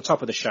mentioned on the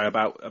top of the show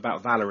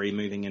about Valerie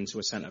moving into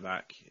a centre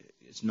back.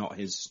 It's not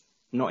his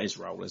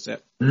role, is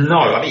it? No,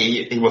 I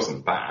mean he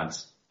wasn't bad,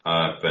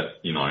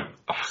 but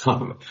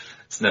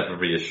it's never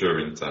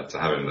reassuring to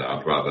have him there.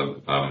 I'd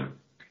rather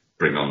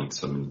bring on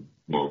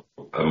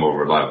a more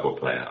reliable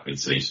player. I mean,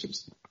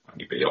 Salisu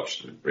would be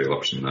real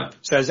option there.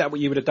 So is that what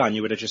you would have done?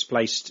 You would have just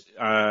placed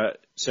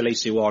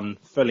Salisu on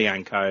fully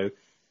Anko,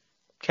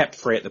 kept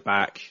three at the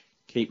back,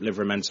 keep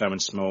Livramento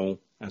and Small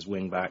as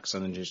wing backs,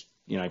 and then just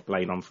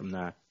played on from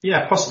there.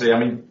 Yeah, possibly. I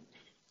mean,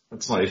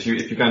 that's not if you're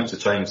going to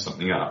change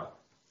something up,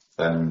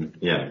 then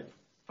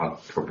I'd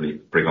probably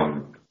bring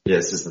on. Yeah,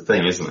 this is the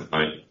thing, isn't it? I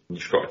mean,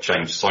 you've got to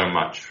change so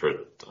much for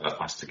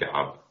us to get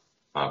our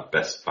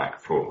best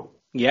back four.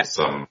 Yeah.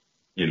 So,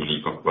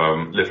 you've got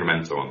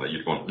Livramento on there.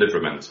 You'd want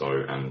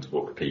Livramento and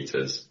Walker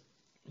Peters.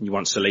 You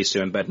want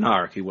Salisu and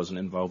Bednarik, who wasn't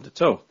involved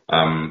at all.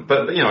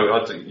 But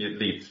you'd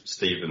leave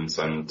Stevens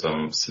and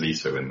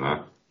Salisu in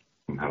there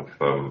and have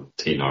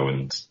Tino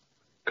and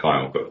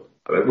Kyle, but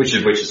which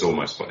is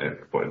almost what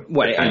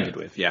it ended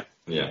with. Yeah.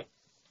 Yeah.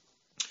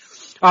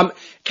 Kev,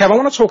 I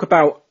want to talk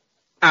about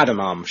Adam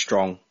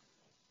Armstrong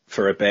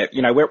for a bit.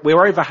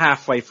 We're over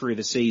halfway through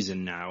the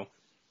season now.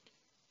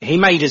 He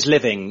made his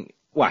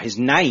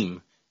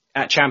name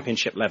at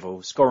championship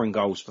level, scoring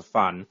goals for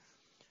fun.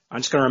 I'm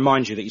just going to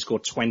remind you that he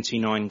scored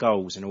 29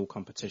 goals in all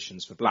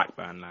competitions for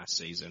Blackburn last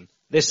season.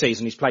 This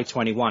season he's played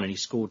 21 and he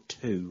scored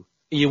 2.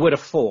 You would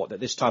have thought that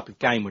this type of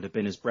game would have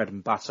been his bread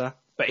and butter,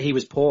 but he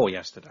was poor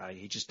yesterday.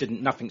 He just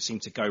nothing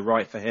seemed to go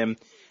right for him.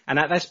 And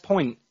at this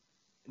point,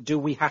 do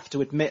we have to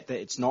admit that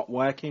it's not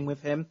working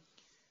with him?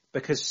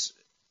 Because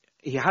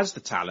he has the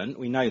talent,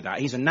 we know that.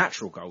 He's a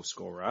natural goal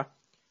scorer.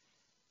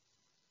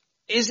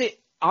 Is it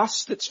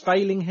us that's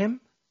failing him?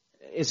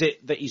 Is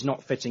it that he's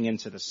not fitting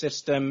into the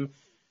system?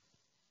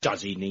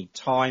 Does he need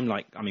time?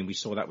 We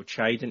saw that with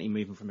Che, didn't he?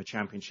 Moving from a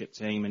championship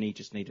team and he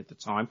just needed the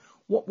time.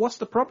 What's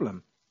the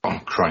problem? Oh,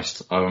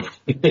 Christ.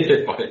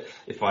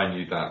 If I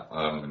knew that,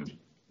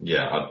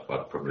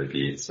 I'd probably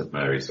be at St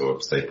Mary's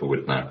or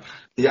Staplewood now.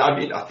 Yeah, I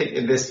mean, I think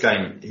in this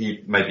game,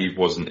 he maybe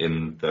wasn't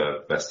in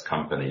the best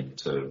company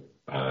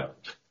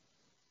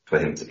for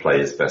him to play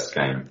his best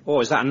game.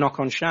 Or is that a knock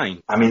on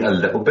Shane? I mean, a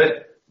little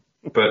bit,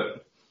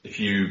 but if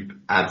you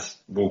add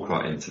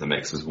Walcott into the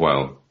mix as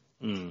well,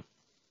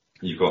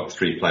 you've got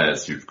three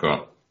players who've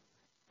got,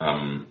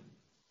 I'd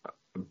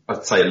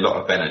say a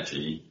lot of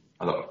energy,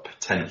 a lot of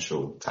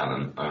potential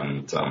talent,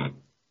 and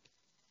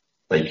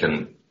they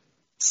can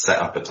set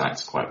up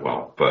attacks quite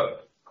well,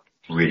 but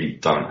really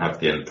don't have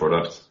the end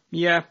product.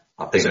 Yeah.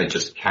 I think they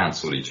just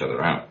cancel each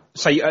other out.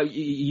 So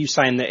you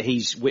saying that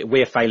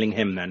we're failing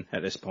him then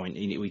at this point?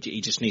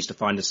 He just needs to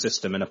find a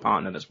system and a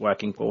partner that's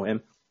working for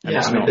him. And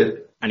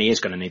and he is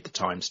going to need the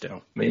time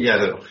still. I mean,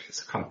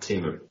 it's a kind of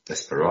team of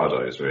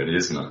desperados, really,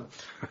 isn't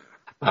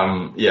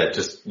it?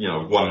 Just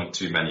one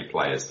too many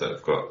players that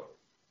have got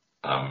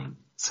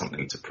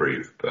something to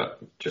prove, but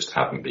just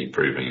haven't been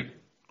proving it.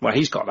 Well,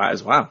 he's got that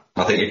as well.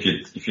 I think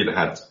if you'd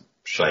had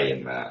Shea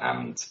in there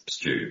and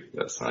Stu,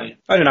 let's say.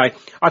 I don't know.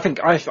 I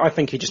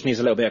think he just needs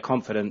a little bit of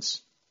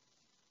confidence.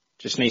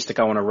 Just needs to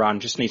go on a run,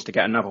 just needs to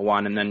get another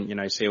one and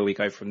then, see where we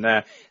go from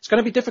there. It's going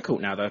to be difficult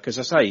now though, because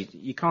I say,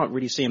 you can't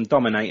really see him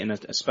dominating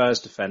a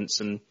Spurs defence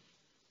and,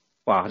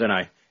 I don't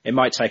know. It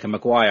might take a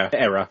Maguire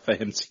error for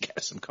him to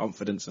get some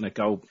confidence and a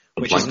goal.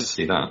 I'd like to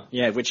see that.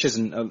 Yeah, which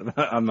isn't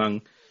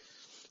among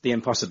the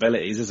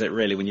impossibilities, is it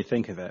really, when you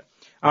think of it?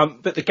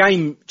 But the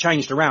game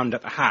changed around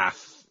at the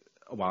half.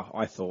 Well,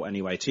 I thought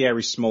anyway.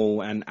 Thierry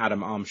Small and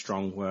Adam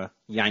Armstrong were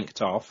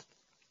yanked off.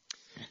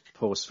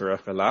 Pause for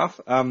a laugh.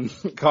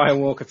 Kyle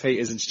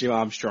Walker-Peters and Stu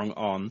Armstrong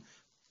on.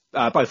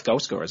 Both goal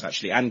scorers,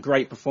 actually, and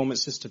great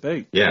performances to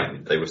boot. Yeah,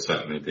 they were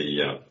certainly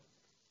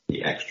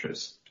the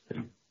extras.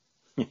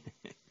 The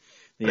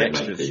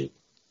extras. The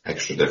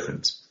extra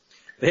difference.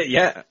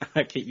 Yeah,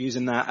 I keep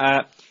using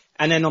that.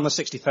 And then on the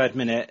 63rd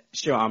minute,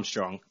 Stuart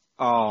Armstrong.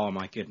 Oh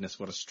my goodness,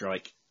 what a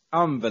strike.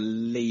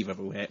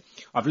 Unbelievable hit.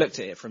 I've looked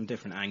at it from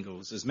different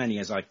angles, as many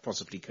as I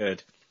possibly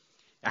could.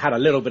 It had a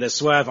little bit of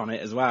swerve on it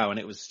as well, and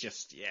it was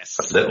just, yes.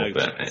 A little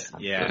bit.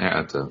 Yeah. It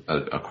had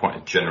a quite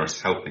a generous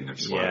helping of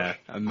swerve. Yeah,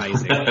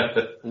 amazing.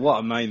 What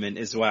a moment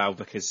as well,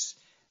 because,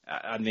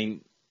 I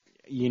mean,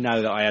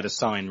 that I had a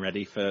sign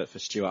ready for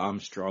Stuart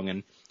Armstrong,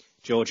 and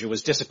Georgia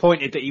was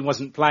disappointed that he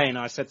wasn't playing.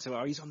 I said to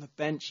her, he's on the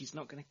bench, he's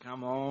not going to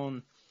come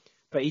on.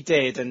 But he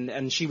did,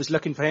 and she was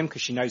looking for him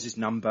because she knows his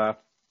number.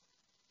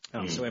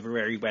 So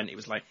everywhere he went, it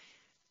was like,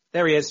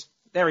 there he is.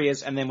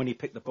 And then when he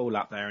picked the ball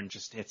up there and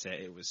just hit it,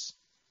 it was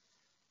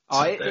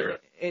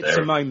It's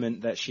a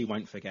moment that she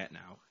won't forget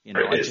now. You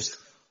know, I just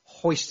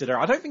hoisted her.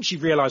 I don't think she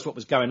realised what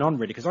was going on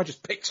really, because I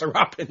just picked her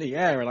up in the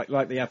air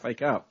like the FA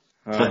Cup.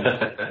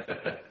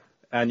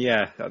 And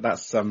yeah,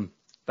 that's a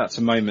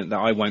moment that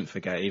I won't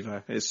forget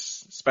either.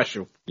 It's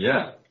special.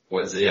 Yeah,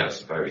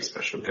 it's a very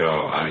special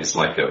goal. I mean, it's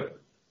like a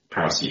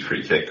Parisi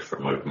free kick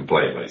from open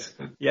play,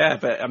 basically. Yeah,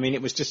 but I mean,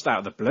 it was just out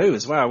of the blue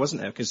as well,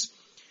 wasn't it? Because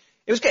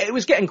it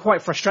was getting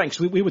quite frustrating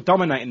because we were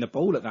dominating the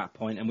ball at that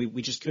point, and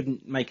we just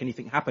couldn't make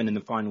anything happen in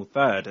the final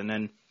third. And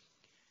then,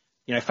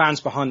 you know,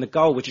 fans behind the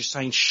goal were just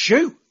saying,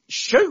 shoot,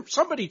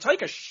 somebody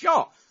take a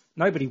shot.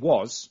 Nobody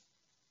was.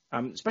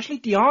 Especially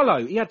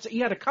Diallo. He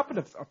had a couple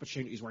of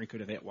opportunities where he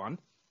could have hit one.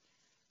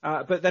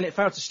 But then it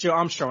fell to Stuart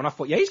Armstrong, and I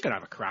thought, yeah, he's going to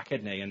have a crack,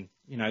 isn't he? And,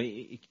 you know,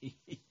 he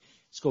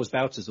scores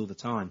belters all the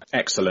time.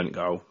 Excellent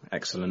goal.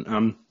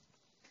 Excellent.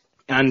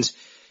 And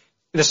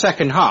the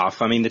second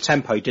half, I mean, the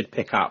tempo did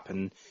pick up,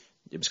 and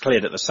it was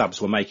clear that the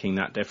subs were making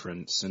that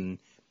difference.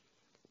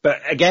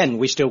 But again,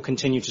 we still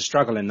continue to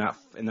struggle in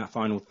that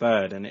final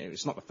third, and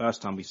it's not the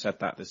first time we said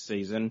that this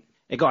season.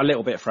 It got a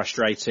little bit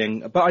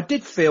frustrating, but I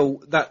did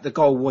feel that the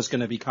goal was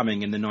going to be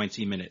coming in the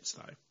 90 minutes,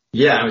 though.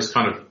 Yeah, it was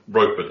kind of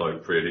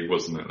rope-a-dope, really,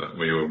 wasn't it? That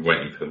we were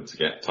waiting for them to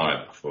get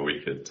tired before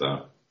we could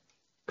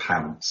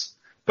pounce.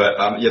 But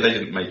they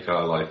didn't make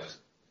our life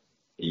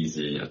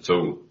easy at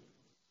all.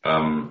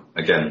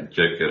 Again,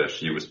 Joker,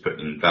 she was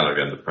putting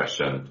Valerie under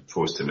pressure and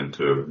forced him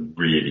into a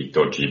really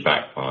dodgy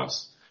back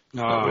pass.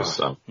 That was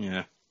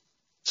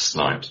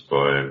sniped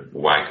by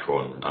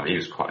Waghorn. I mean, he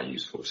was quite a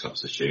useful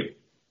substitute.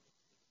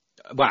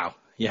 Wow,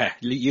 yeah,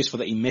 useful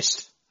that he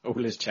missed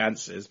all his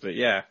chances, but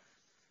yeah.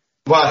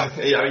 Well,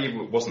 he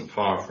wasn't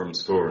far from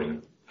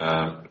scoring.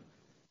 But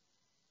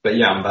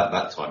yeah,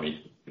 that time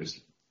we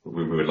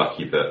were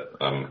lucky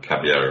that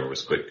Caballero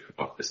was quick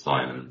off this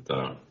line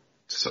and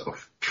sort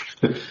of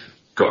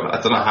got.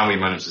 I don't know how he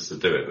manages to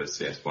do it, but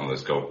it's one of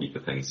those goalkeeper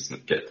things, isn't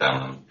it? Get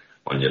down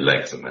on your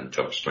legs and then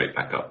jump straight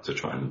back up to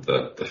try and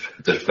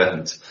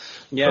defend.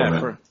 Yeah,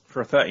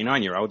 for a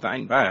 39-year-old, that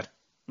ain't bad.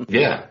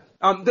 Yeah.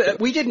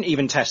 We didn't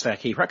even test their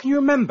keeper. Can you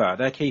remember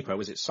their keeper?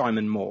 Was it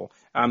Simon Moore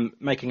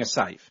making a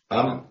save?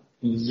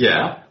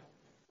 Yeah.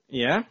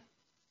 Yeah?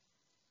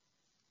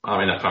 I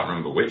mean, I can't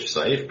remember which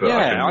save, but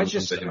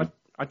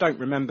I don't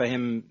remember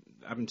him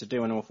having to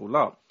do an awful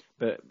lot.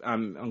 But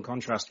on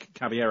contrast,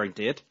 Caballero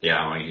did. Yeah,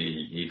 I mean,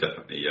 he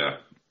definitely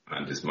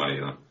earned his money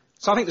though.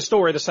 So I think the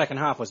story of the second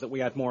half was that we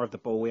had more of the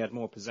ball, we had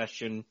more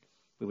possession,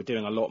 we were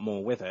doing a lot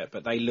more with it,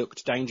 but they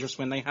looked dangerous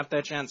when they had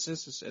their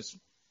chances, as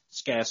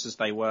scarce as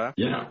they were.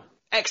 Yeah.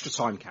 Extra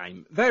time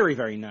came. Very,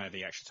 very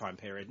nervy extra time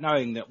period,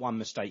 knowing that one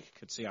mistake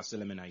could see us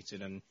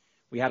eliminated, and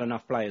we had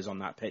enough players on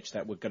that pitch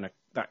that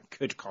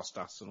could cost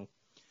us and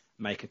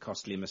make a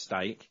costly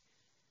mistake.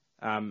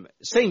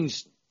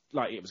 Seems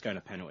like it was going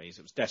to penalties.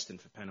 It was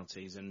destined for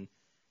penalties, and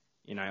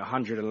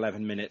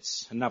 111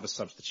 minutes, another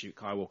substitute,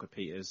 Kyle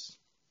Walker-Peters,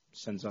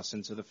 sends us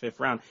into the fifth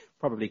round.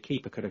 Probably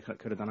keeper could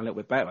have done a little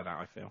bit better with that,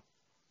 I feel.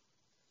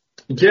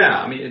 Yeah,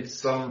 I mean,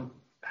 it's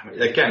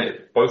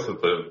both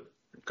of the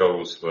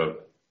goals were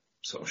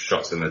sort of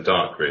shots in the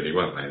dark, really,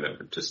 weren't they? That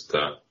were just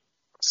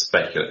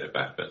speculative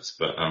efforts.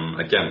 But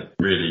again,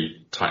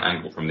 really tight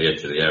angle from the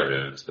edge of the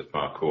area into the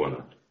far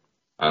corner.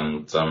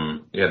 And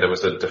there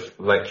was a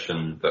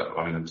deflection that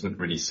I didn't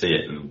really see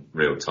it in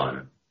real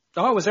time.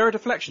 Oh, was there a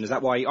deflection? Is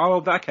that why?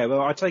 Oh, okay. Well,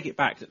 I take it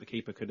back that the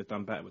keeper could have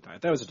done better with that.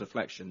 If there was a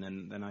deflection,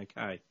 then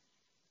okay.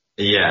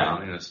 Yeah, I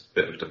think there's a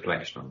bit of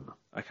deflection on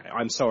that. Okay,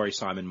 I'm sorry,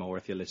 Simon Moore,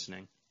 if you're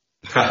listening.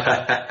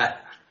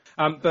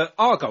 But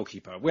our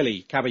goalkeeper,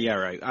 Willie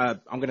Caballero,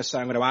 I'm going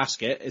to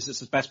ask it. Is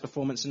this his best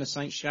performance in the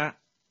Saints chat?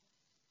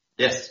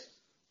 Yes.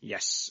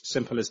 Yes,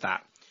 simple as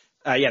that.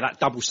 That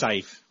double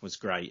save was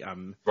great.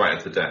 Right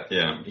at the death,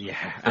 yeah.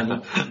 Yeah,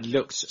 and he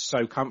looked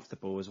so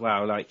comfortable as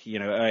well.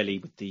 Early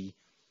with the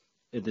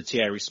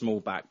Thierry Small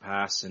back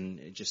pass, and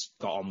it just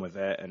got on with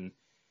it and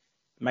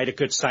made a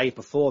good save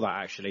before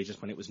that, actually,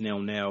 just when it was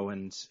 0-0.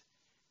 And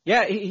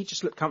yeah, he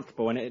just looked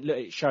comfortable, and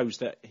it shows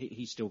that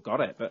he still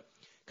got it. But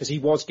because he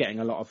was getting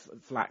a lot of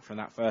flack from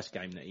that first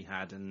game that he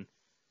had, and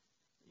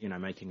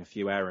making a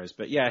few errors.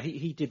 But yeah,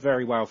 he did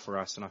very well for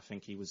us, and I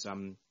think he was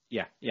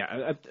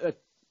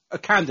a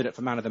candidate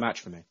for man of the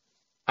match for me.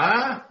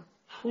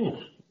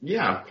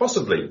 Yeah,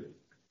 possibly.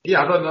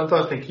 Yeah, I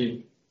don't think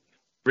he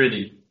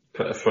really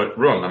put a foot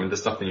wrong. I mean,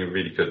 there's nothing you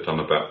really could have done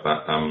about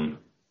that.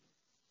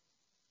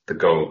 The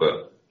goal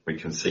that we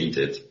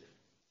conceded,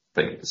 I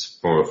think it's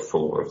more a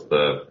fault of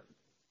the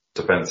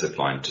defensive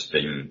line just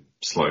being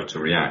slow to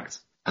react.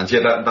 And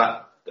yeah,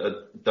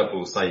 that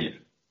double save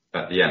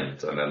at the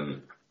end, and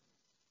then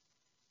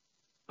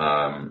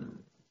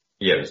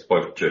it was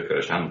both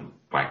Djurkovic and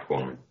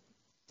Waghorn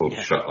pulled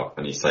shut up,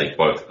 and he saved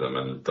both of them.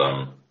 And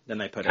then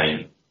they put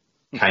Kane,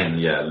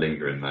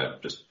 lingering there,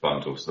 just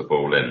bundles the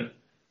ball in.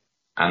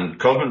 And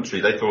Coventry,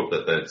 they thought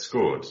that they'd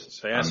scored.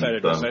 So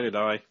did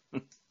I.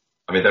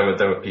 I mean,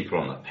 there were people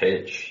on the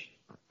pitch.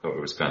 I thought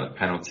it was going to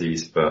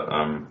penalties, but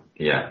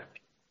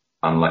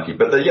unlucky.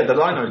 But the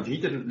lino, he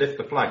didn't lift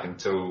the flag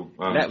until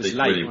that was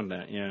late, wasn't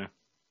it? Yeah.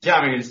 Yeah,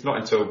 I mean, it's not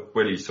until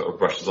Willie sort of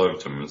brushes over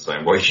to him and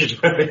saying, "What are you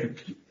doing?"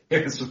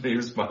 he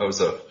was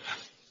miles off.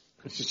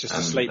 It's just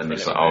asleep. And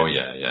it's like, bit. "Oh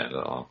yeah.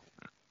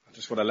 I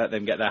just want to let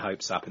them get their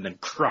hopes up and then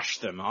crush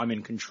them. I'm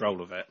in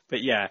control of it."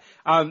 But yeah,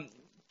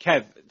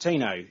 Kev,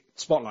 Tino,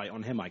 spotlight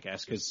on him, I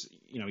guess, because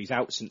he's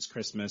out since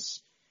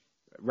Christmas.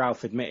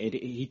 Ralph admitted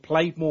he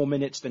played more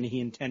minutes than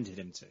he intended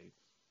him to,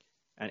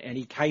 and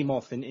he came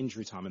off in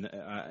injury time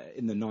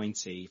in the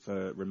 90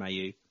 for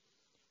Romeu.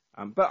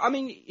 But I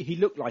mean, he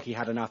looked like he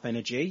had enough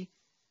energy.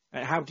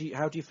 How do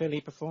you feel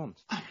he performed?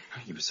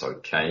 He was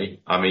okay.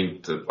 I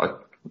mean, I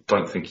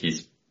don't think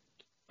he's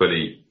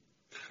fully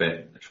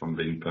fit, if I'm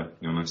being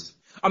perfectly honest.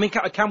 I mean,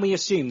 can we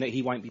assume that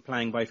he won't be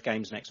playing both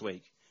games next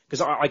week?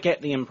 Because I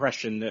get the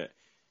impression that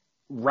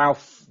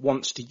Ralph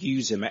wants to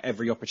use him at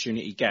every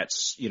opportunity he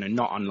gets,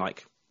 not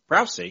unlike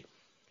Browsey.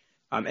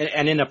 And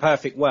in a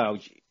perfect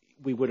world,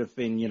 we would have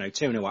been,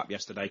 2-0 up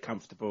yesterday,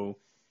 comfortable.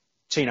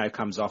 Tino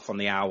comes off on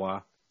the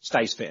hour,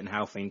 stays fit and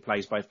healthy and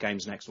plays both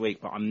games next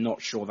week, but I'm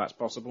not sure that's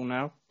possible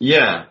now.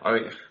 Yeah,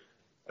 I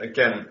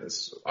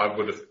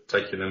would have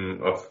taken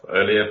him off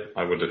earlier.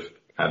 I would have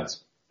had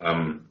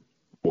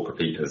Walker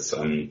Peters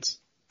and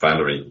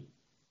Valerie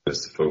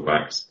as the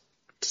fullbacks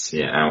to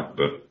see it out,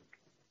 but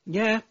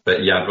yeah,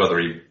 I'd rather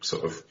he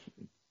sort of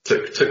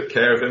took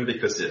care of him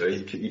because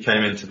he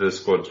came into the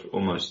squad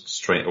almost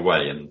straight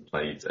away and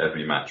played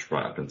every match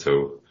right up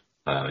until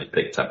he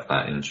picked up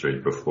that injury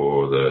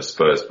before the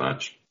Spurs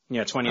match.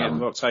 Yeah,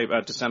 20th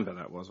of December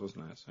that was,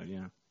 wasn't it? So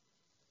yeah.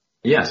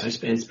 Yeah, so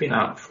it's been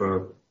out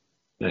for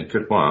a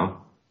good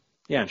while.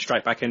 Yeah,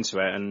 straight back into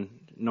it, and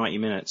 90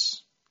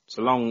 minutes. It's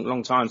a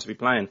long time to be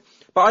playing.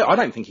 But I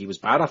don't think he was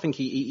bad. I think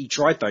he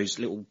tried those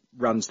little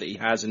runs that he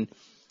has and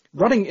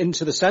running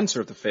into the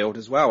centre of the field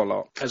as well a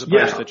lot, as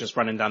opposed to just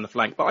running down the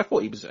flank. But I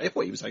thought he was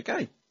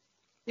okay.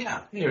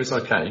 Yeah, he was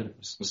okay.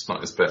 It's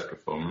not his best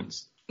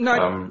performance.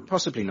 No,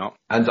 possibly not.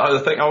 And I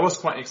think I was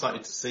quite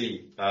excited to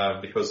see,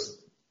 because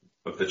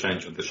of the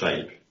change of the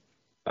shape,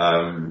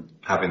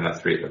 having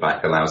that three at the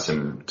back allows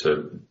him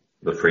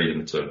the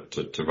freedom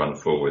to run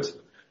forward.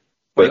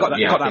 Well,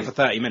 you got that for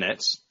 30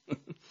 minutes.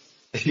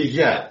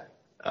 Yeah.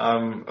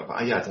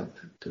 It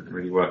didn't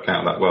really work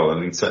out that well. I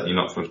mean, certainly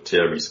not for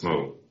Thierry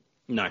Small.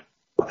 No.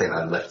 I think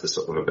that left a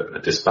sort of a bit of a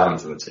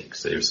disbalance in the team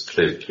because it was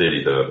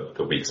clearly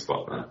the weak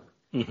spot there.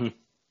 Mm-hmm.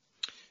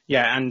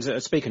 Yeah,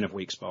 and speaking of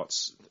weak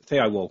spots,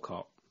 Theo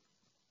Walcott,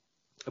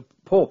 a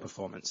poor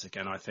performance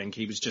again, I think.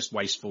 He was just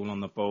wasteful on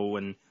the ball,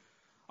 and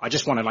I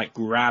just want to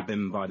grab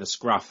him by the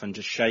scruff and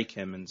just shake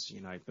him, and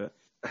but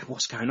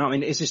what's going on? I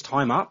mean, is his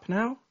time up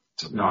now?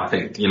 No, I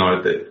think,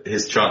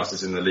 his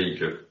chances in the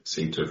league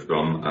seem to have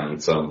gone,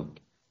 and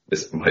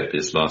this might be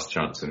his last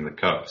chance in the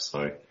cup,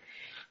 so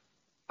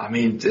I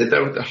mean,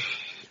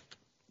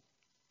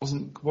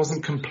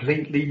 wasn't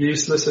completely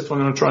useless if I'm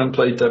going to try and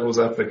play devil's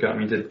advocate. I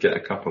mean, he did get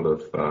a couple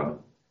of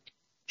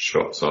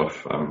shots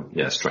off,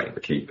 straight at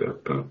the keeper.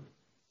 But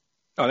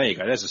oh, there you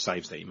go. There's the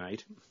saves that he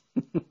made.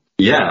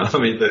 Yeah, I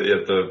mean,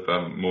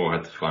 the Moore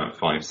had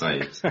five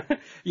saves.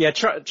 Yeah,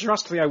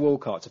 trust Theo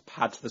Walcott to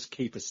pad the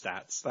keeper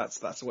stats.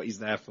 That's what he's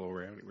there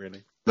for,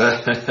 really.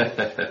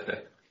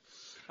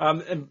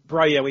 And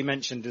Braya we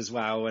mentioned as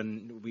well,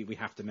 and we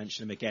have to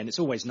mention him again. It's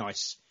always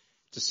nice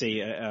to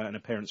see an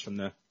appearance from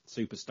the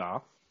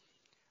superstar.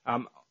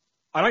 I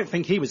don't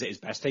think he was at his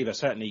best either,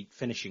 certainly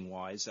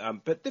finishing-wise.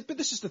 But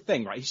this is the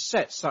thing, right? He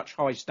set such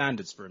high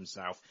standards for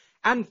himself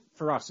and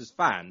for us as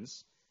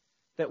fans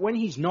that when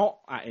he's not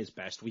at his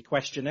best, we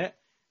question it,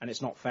 and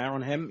it's not fair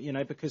on him,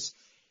 because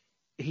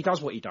he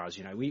does what he does.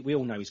 We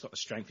all know he's got the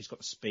strength, he's got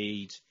the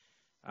speed.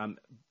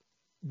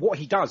 What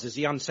he does is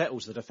he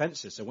unsettles the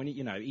defences. So when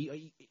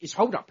his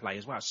hold-up play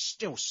as well is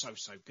still so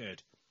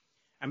good.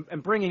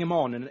 And bringing him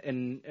on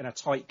in a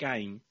tight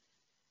game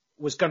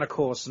was going to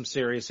cause some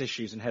serious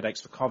issues and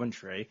headaches for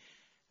Coventry.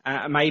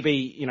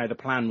 Maybe, the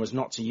plan was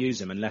not to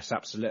use him unless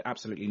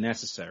absolutely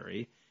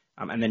necessary,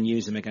 and then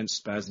use him against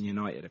Spurs and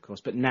United, of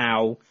course. But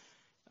now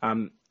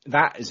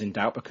that is in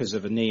doubt because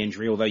of a knee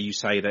injury, although you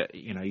say that,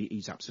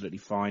 he's absolutely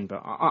fine,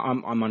 but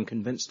I'm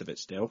unconvinced of it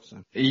still.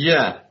 So.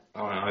 Yeah,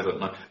 I don't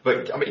know.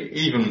 But, I mean,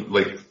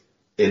 even,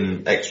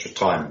 in extra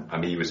time, I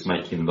mean, he was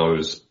making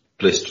those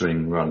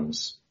blistering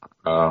runs.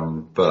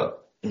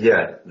 But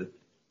yeah,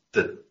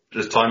 the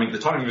timing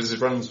of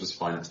his runs was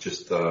fine. It's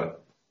just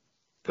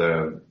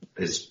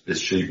his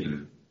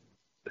shooting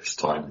this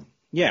time.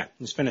 Yeah,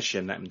 his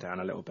finishing let him down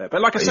a little bit.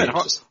 But like I said,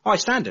 high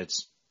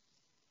standards.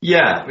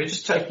 Yeah, we're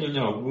just taking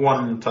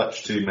one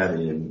touch too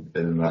many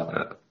in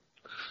that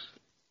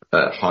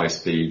at high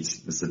speed.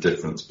 There's the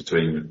difference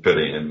between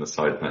putting it in the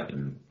side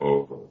netting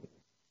or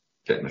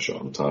getting a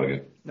shot on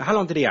target. Now, how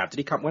long did he have?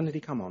 When did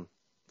he come on?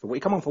 He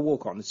come on for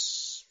Walcott in the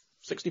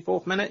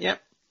 64th minute, yeah.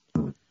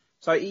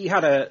 So he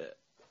had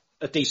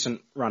a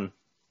decent run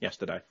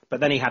yesterday,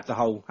 but then he had the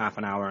whole half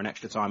an hour and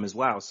extra time as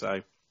well.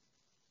 So,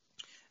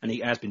 and he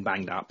has been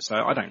banged up. So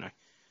I don't know.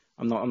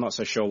 I'm not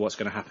so sure what's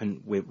going to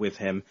happen with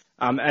him.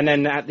 And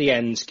then at the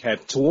end,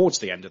 Kev, towards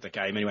the end of the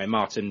game, anyway,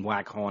 Martin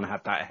Waghorn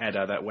had that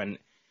header that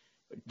went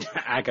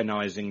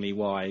agonisingly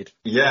wide.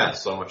 Yeah,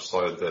 so much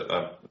so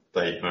that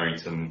Dave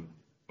Merrington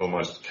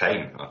almost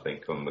came, I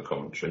think, on the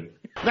commentary.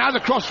 Now the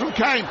cross from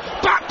Kane.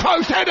 Back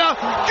post header.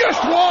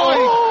 Just wide.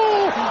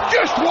 Oh!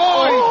 Just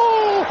wide.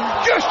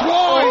 Oh! Just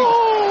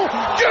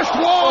wide. Just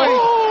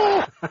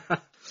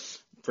wide.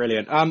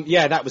 Brilliant.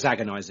 Yeah, that was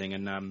agonising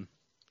and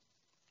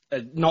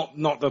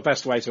not the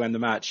best way to end the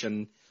match.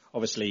 And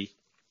obviously,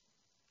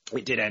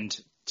 it did end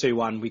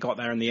 2-1. We got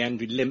there in the end.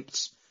 We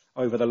limped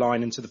over the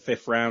line into the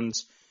 5th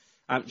round.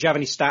 Do you have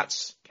any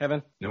stats,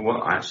 Kevin? You know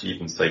what? I actually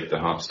even saved the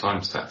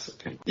half-time stats.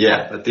 Okay.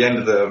 Yeah, at the end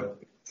of the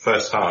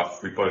first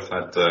half, we both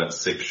had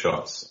 6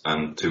 shots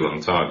and 2 on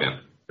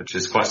target, which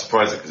is quite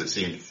surprising because it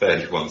seemed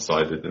fairly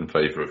one-sided in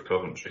favour of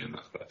Coventry in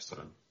that first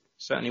time.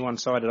 Certainly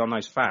one-sided on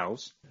those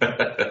fouls.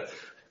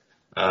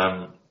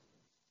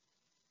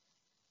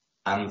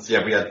 And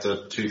yeah, we had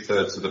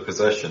 2/3 of the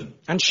possession.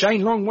 And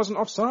Shane Long wasn't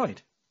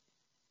offside.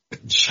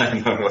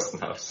 Shane Long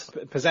wasn't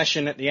offside.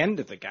 Possession at the end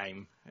of the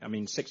game. I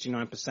mean,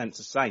 69%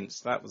 to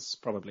Saints. That was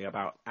probably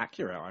about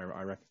accurate,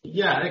 I reckon.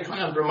 Yeah, it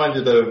kind of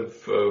reminded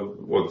of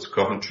what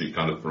Coventry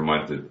kind of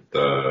reminded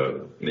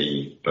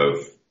me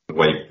of the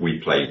way we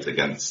played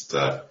against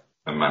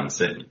Man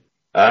City.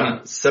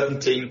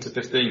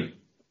 17-15.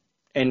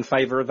 In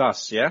favour of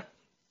us, yeah?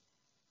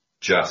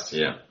 Just,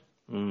 yeah.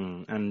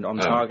 And on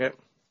target?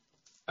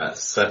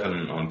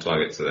 7 on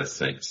target to their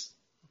 6.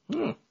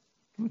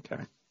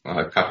 Okay.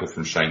 A couple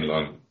from Shane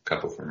Long, a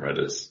couple from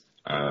Redders.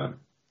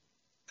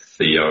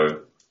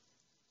 Theo.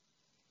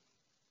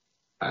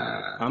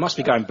 I must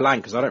be going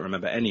blank because I don't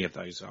remember any of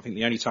those. I think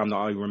the only time that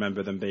I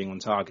remember them being on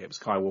target was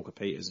Kyle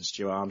Walker-Peters and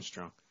Stuart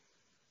Armstrong.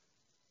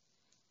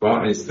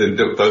 Well, those are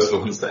the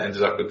ones that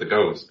ended up with the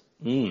goals.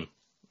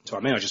 So I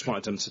mean, I just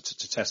wanted them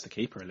to test the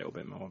keeper a little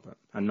bit more,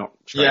 and not.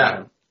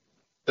 Yeah,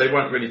 they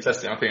weren't really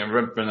testing. I think I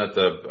remember at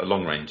a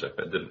long range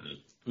effort, didn't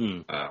he?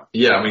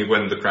 Yeah, I mean,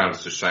 when the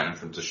crowd's just shouting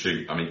for him to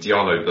shoot, I mean,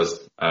 Diallo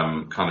does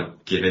kind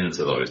of give in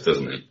to those,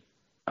 doesn't he?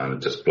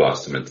 And just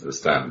blast him into the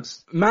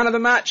stands. Man of the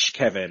match,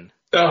 Kevin.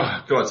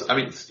 Oh, God. I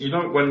mean, you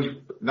know,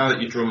 now that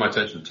you draw my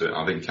attention to it,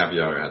 I think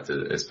Caballero had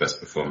his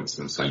best performance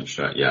in the Saints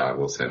shirt. Yeah, I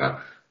will say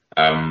that.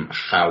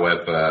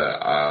 However,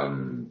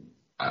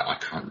 I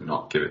can't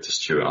not give it to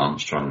Stuart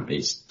Armstrong.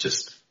 He's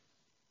just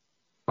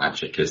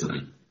magic, isn't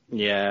he?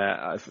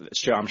 Yeah,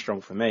 Stuart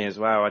Armstrong for me as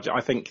well.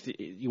 I think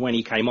when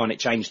he came on, it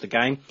changed the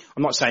game.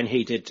 I'm not saying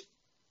he did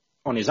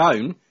on his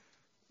own.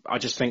 I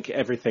just think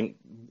everything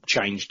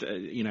changed.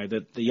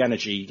 The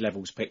energy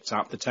levels picked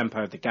up, the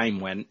tempo of the game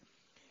went.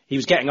 He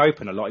was getting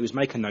open a lot. He was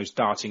making those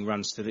darting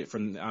runs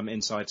from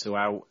inside to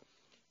out,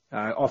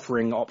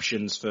 offering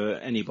options for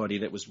anybody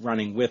that was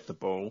running with the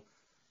ball.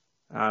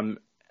 And,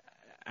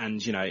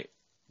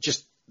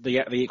 just the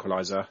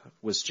equaliser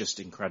was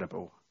just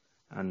incredible.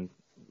 And,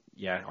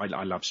 yeah,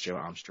 I love Stuart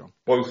Armstrong.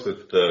 Both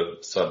of the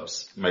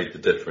subs made the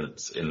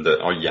difference in that,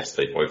 yes,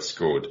 they both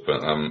scored,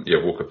 but,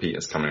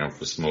 Walker-Peters coming on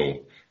for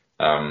Small,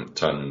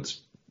 turned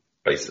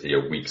basically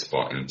a weak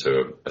spot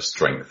into a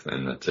strength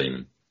in the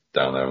team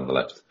down there on the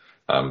left.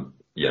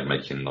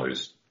 Making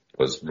those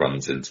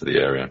runs into the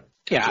area.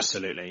 Yeah,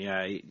 absolutely.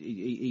 Yeah,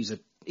 he's a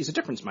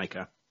difference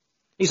maker.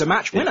 He's a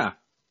match winner.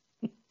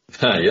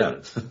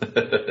 Yeah,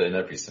 in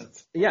every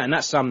sense. Yeah, and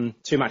that's 2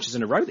 matches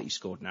in a row that he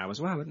scored now as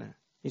well, isn't it?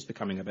 He's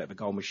becoming a bit of a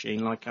goal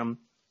machine like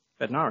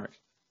Bednarik.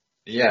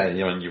 Yeah,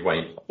 and you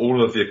wait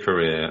all of your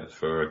career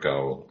for a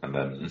goal, and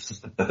then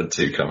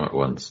 2 come at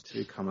once.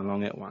 2 come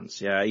along at once.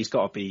 Yeah, he's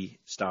got to be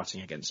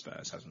starting against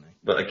Spurs, hasn't he?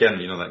 But again,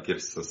 that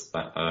gives us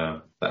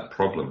that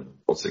problem.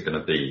 What's it going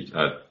to be?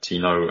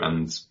 Tino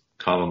and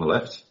Carl on the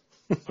left?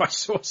 I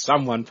saw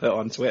someone put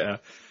on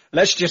Twitter,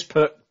 let's just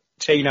put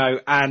Tino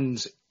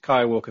and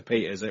Kyle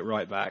Walker-Peters at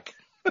right back.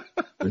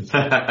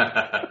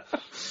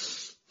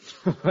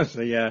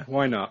 So yeah,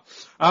 why not?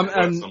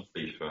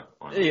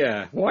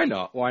 Yeah, why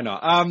not?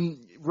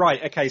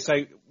 Right, okay, so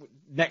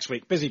next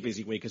week,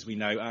 busy week as we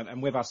know,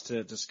 and with us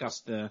to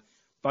discuss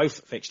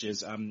both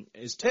fixtures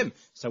is Tim.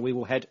 So we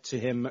will head to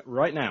him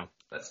right now.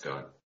 Let's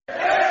go.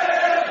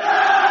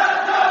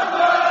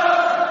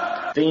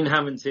 Dean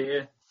Hammond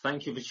here.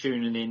 Thank you for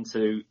tuning in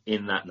to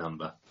In That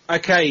Number.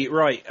 Okay,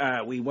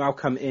 right, we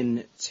welcome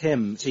in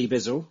Tim T.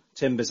 Bizzle,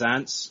 Tim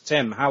Bizance.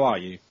 Tim, how are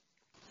you?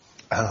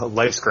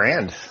 Life's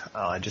grand.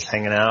 Just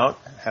hanging out,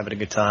 having a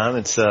good time.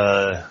 It's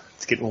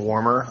getting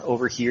warmer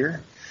over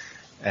here.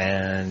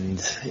 And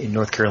in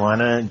North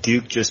Carolina,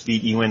 Duke just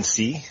beat UNC.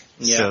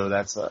 Yeah. So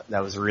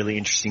that was a really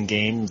interesting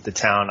game. The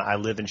town, I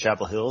live in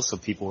Chapel Hill, so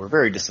people were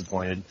very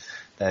disappointed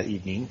that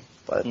evening.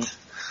 But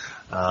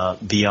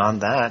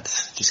beyond that,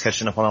 just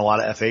catching up on a lot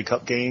of FA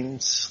Cup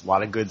games, a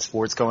lot of good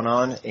sports going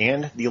on,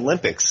 and the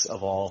Olympics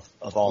of all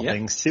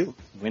things too.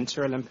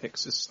 Winter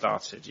Olympics has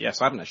started.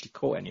 Yes, I haven't actually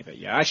caught any of it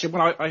yet. Actually,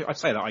 when I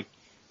say that, I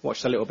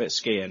watched a little bit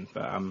skiing,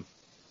 but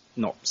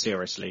not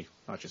seriously.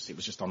 It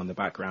was just on in the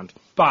background.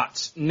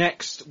 But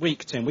next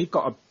week, Tim, we've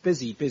got a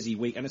busy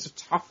week, and it's a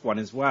tough one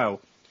as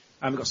well.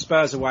 We've got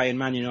Spurs away and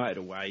Man United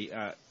away.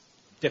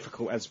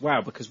 Difficult as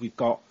well because we've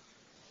got,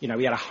 we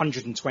had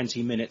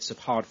 120 minutes of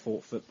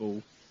hard-fought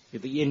football.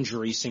 The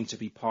injuries seem to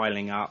be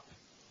piling up.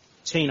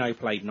 Tino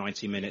played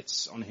 90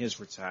 minutes on his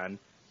return.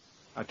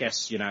 I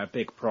guess, a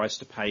big price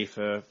to pay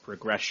for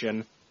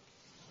progression.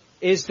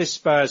 Is this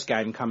Spurs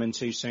game coming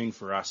too soon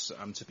for us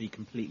to be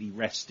completely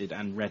rested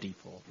and ready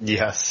for?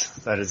 Yes,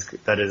 that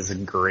is a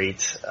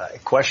great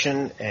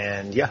question,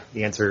 and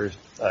the answer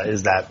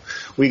is that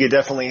we could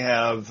definitely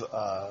have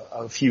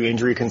a few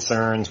injury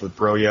concerns with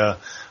Broja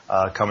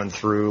coming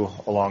through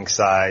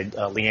alongside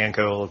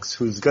Lianco,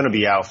 who's going to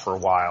be out for a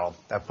while.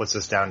 That puts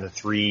us down to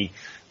 3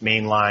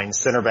 mainline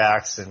center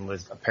backs, and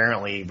with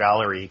apparently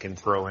Valerie can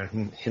throw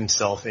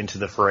himself into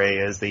the fray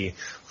as the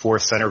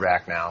 4th center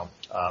back now.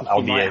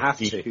 Albeit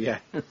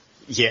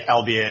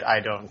I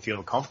don't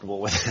feel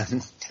comfortable with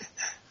him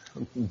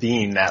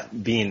being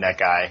that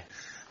guy.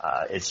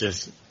 It's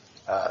just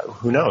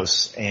who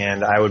knows?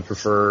 And I would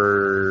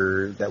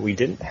prefer that we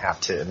didn't have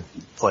to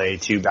play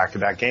 2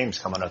 back-to-back games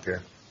coming up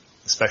here,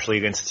 especially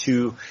against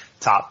 2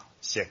 top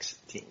 6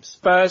 teams.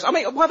 Spurs,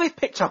 they've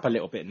picked up a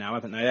little bit now,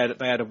 haven't they?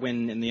 They had a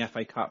win in the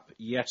FA Cup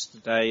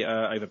yesterday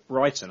over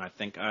Brighton, I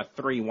think, a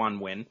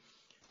 3-1 win.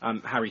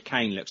 Harry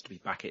Kane looks to be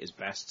back at his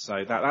best,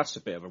 so that's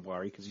a bit of a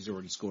worry because he's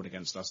already scored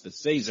against us this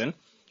season.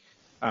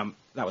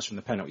 That was from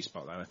the penalty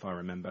spot, though, if I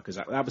remember, because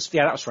that was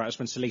right. That was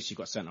when Salisu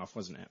got sent off,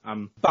 wasn't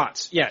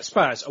it?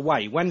 Spurs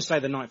away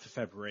Wednesday, the 9th of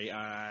February,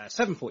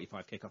 7:45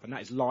 kickoff, and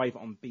that is live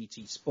on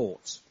BT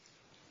Sports,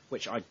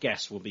 which I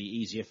guess will be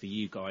easier for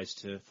you guys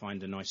to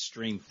find a nice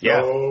stream for.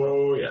 Yeah.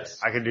 Oh, yes.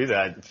 I can do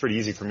that. It's pretty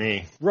easy for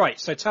me. Right,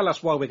 so tell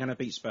us why we're going to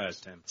beat Spurs,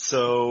 Tim.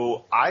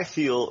 So I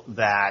feel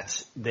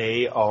that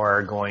they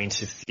are going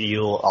to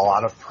feel a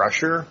lot of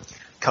pressure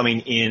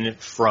coming in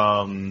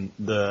from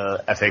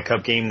the FA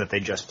Cup game that they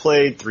just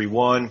played,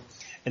 3-1,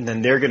 and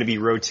then they're going to be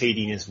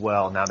rotating as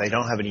well. Now, they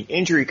don't have any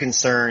injury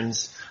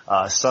concerns.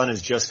 Son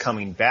is just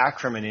coming back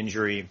from an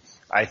injury.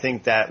 I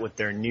think that with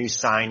their new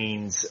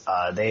signings,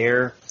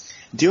 they're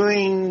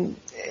doing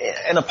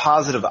in a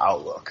positive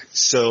outlook.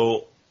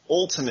 So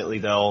ultimately,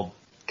 though,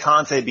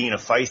 Conte being a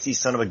feisty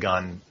son of a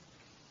gun,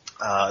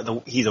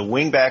 he's a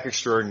wing-back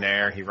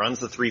extraordinaire. He runs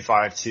the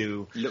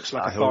 3-5-2. Looks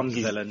like a Bond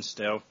villain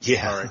still.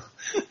 Yeah.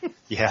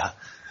 Yeah.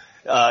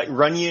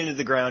 Run you into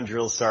the ground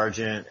drill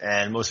sergeant,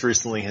 and most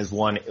recently has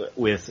won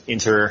with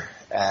Inter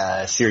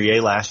Serie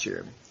A last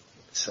year.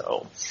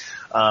 So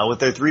with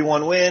their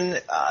 3-1 win,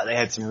 they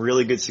had some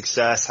really good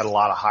success, had a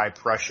lot of high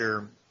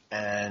pressure,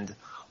 and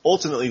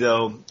ultimately,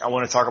 though, I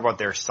want to talk about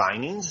their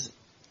signings,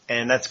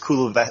 and that's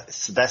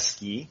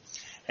Kulusevski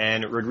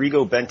and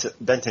Rodrigo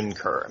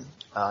Bentancur.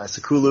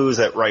 Sakulu is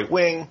at right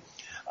wing,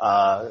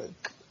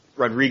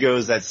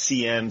 Rodrigo's at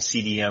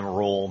CDM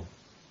role,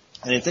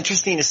 and it's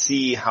interesting to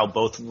see how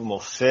both of them will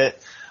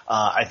fit.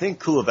 I think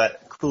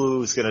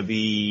Kulu is going to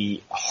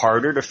be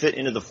harder to fit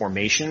into the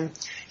formation.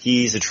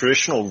 He's a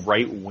traditional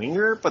right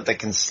winger, but that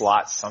can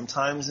slot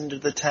sometimes into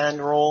the 10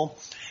 role.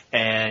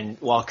 And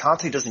while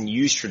Conte doesn't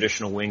use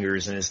traditional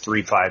wingers in his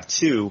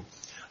 3-5-2,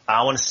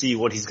 I want to see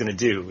what he's going to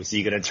do. Is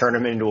he going to turn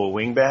him into a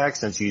wingback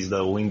since he's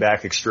the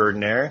wingback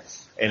extraordinaire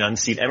and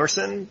unseat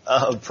Emerson?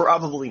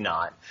 Probably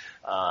not.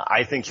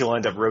 I think he'll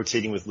end up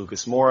rotating with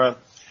Lucas Moura,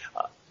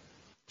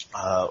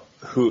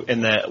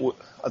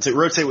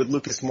 rotate with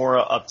Lucas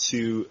Moura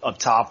up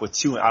top with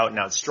 2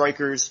 out-and-out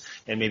strikers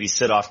and maybe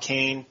sit off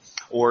Kane,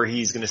 or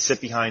he's going to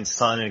sit behind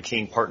Son and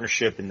Kane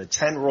partnership in the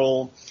 10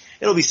 role.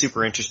 It'll be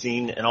super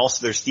interesting. And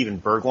also there's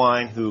Steven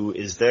Bergwijn who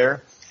is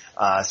there.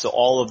 So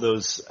all of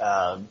those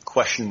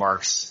question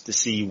marks to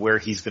see where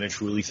he's going to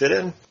truly fit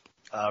in.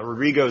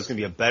 Rodrigo is going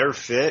to be a better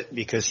fit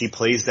because he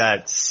plays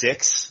that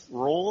 6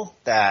 role.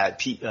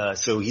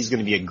 So he's going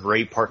to be a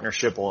great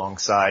partnership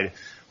alongside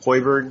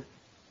Højbjerg,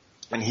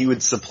 and he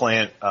would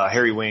supplant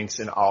Harry Winks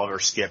and Oliver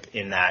Skip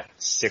in that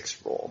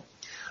 6 role.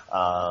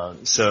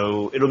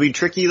 So it'll be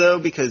tricky though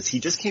because he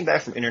just came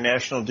back from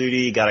international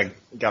duty, got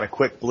a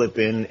quick blip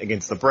in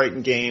against the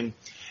Brighton game,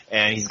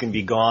 and he's going to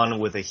be gone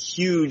with a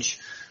huge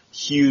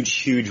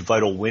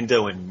vital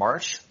window in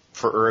March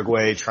for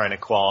Uruguay trying to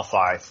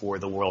qualify for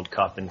the World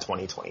Cup in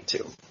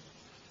 2022.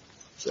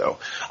 So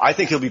I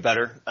think he'll be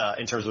better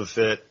in terms of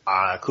fit.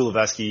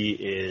 Kulusevski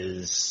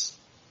is.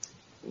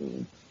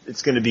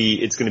 It's going to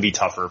be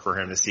tougher for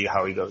him to see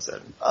how he goes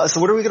in.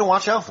 So what are we going to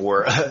watch out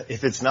for?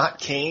 If it's not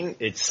Kane,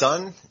 it's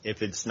Son.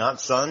 If it's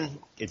not Son,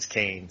 it's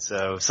Kane.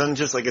 So Son,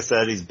 just like I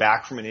said, he's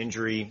back from an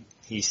injury.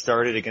 He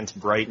started against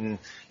Brighton.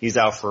 He's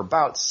out for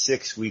about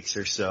 6 weeks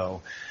or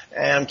so.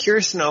 And I'm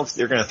curious to know if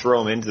they're going to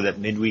throw him into that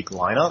midweek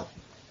lineup,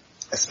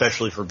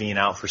 especially for being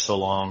out for so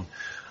long.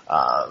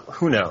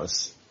 Who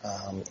knows?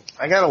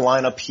 I got a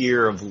lineup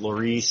here of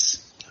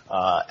Lloris,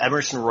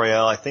 Emerson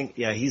Royale. I think,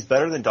 he's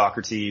better than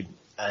Doherty.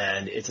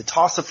 And it's a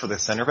toss-up for the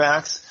center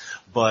backs,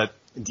 but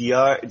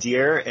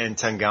Dier and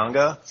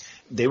Tanganga,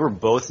 they were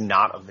both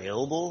not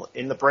available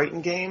in the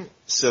Brighton game.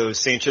 So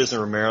Sanchez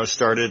and Romero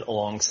started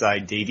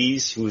alongside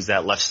Davies, who was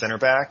that left center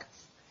back.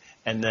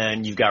 And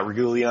then you've got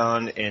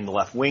Reguilon in the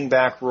left wing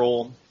back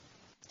role.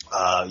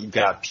 You've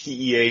got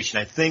PEH,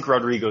 and I think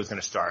Rodrigo is going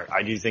to start.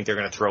 I do think they're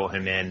going to throw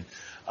him in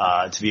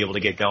to be able to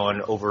get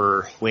going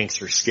over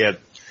Winks or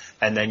Skip.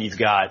 And then you've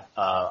got,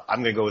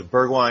 I'm going to go with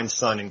Bergwijn,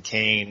 Son, and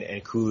Kane,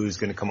 and Kulu's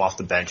going to come off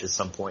the bench at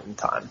some point in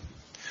time.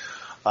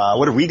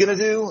 What are we going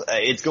to do?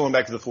 It's going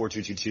back to the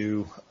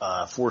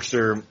 4-2-2-2.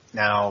 Forster.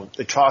 Now,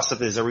 the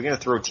toss-up is, are we going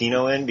to throw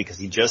Tino in because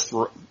he just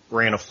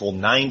ran a full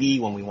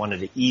 90 when we wanted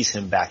to ease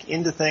him back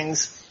into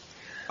things?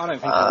 I don't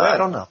think he will. I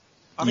don't know.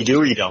 You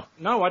do or you don't?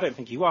 No, I don't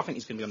think he will. I think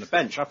he's going to be on the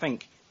bench. I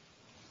think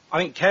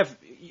Kev,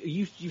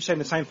 you saying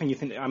the same thing. You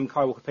think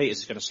Kyle Walker-Peters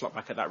is going to slot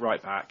back at that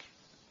right back,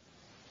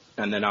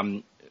 and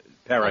then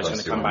Perez is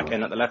going to come back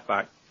in at the left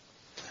back.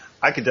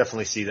 I could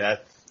definitely see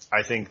that.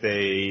 I think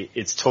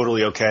it's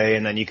totally okay,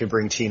 and then you could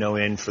bring Tino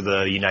in for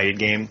the United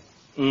game.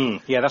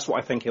 Yeah, that's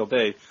what I think he'll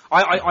do.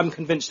 I'm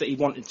convinced that he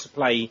wanted to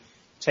play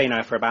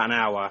Tino for about an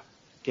hour,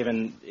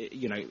 given,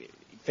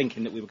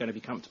 thinking that we were going to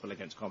be comfortable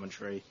against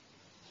Coventry,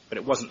 but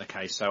it wasn't the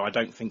case. So I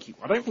don't think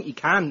he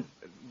can,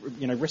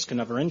 risk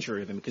another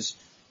injury with him, because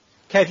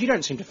Kev, you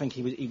don't seem to think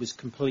he was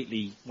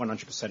completely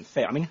 100%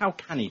 fit. I mean, how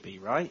can he be,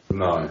 right?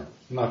 No,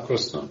 of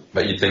course not.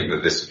 But you'd think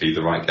that this would be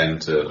the right game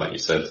to, like you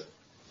said,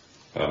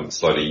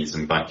 slowly ease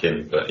him back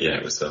in. But yeah,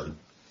 it was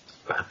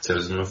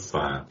baptism of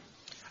fire.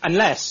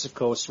 Unless, of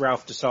course,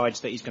 Ralph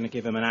decides that he's going to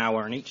give him an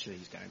hour in each of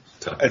these games.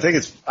 I think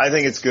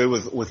it's good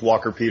with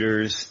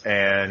Walker-Peters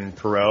and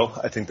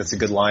Perot. I think that's a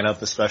good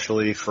lineup,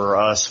 especially for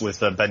us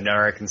with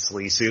Bednarik and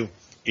Salisu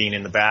being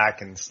in the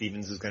back, and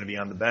Stevens is going to be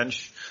on the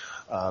bench.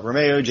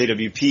 Romeo,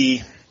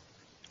 JWP,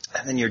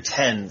 and then your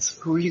 10s.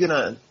 Who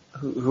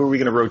are we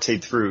gonna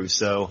rotate through?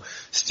 So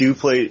Stu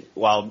played,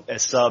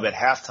 as sub at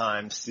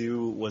halftime,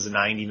 Stu was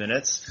 90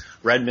 minutes.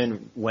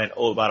 Redmond went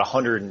about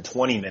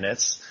 120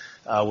 minutes,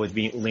 with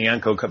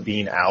Lianco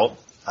being out.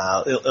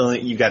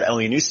 You've got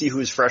Elianusi,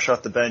 who is fresh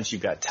off the bench.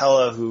 You've got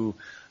Tella, who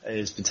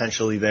is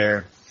potentially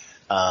there.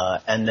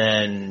 And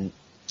then,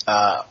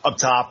 up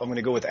top, I'm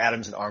gonna go with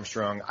Adams and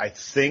Armstrong. I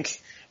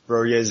think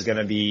Broja is they're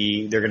going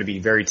to be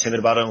very timid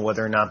about him,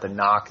 whether or not the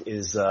knock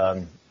is,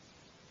 whether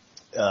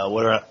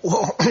or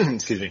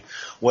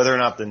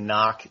not the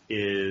knock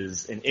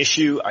is an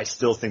issue. I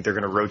still think they're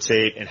going to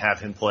rotate and have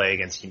him play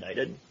against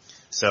United.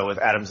 So with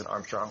Adams and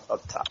Armstrong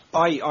up top.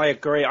 I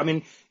agree. I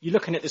mean, you're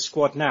looking at the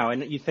squad now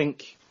and you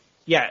think,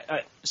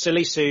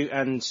 Salisu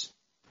and,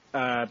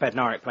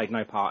 Bednarik played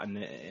no part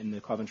in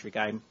the Coventry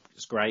game.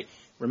 It's great.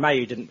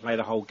 Romeo didn't play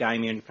the whole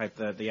game. He only played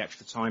the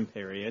extra time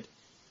period.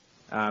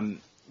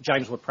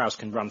 James Ward-Prowse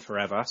can run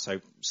forever, so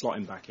slot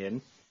him back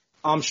in.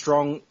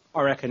 Armstrong,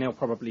 I reckon he'll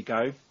probably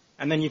go.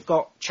 And then you've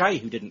got Che,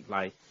 who didn't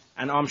play.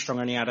 And Armstrong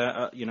only had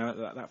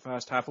that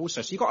first half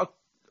also. So you've got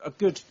a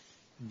good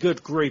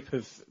group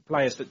of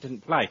players that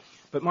didn't play.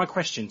 But my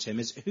question, Tim,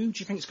 is who do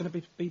you think is going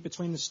to be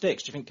between the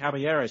sticks? Do you think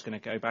Caballero is going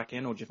to go back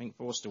in, or do you think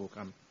Forster will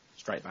come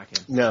straight back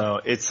in?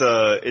 No, it's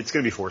going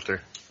to be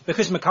Forster.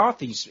 Because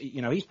McCarthy's,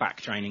 he's back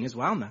training as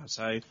well now,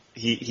 so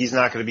he's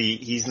not going to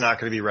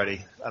be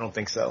ready. I don't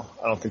think so.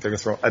 I don't think they're going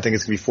to throw. I think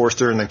it's going to be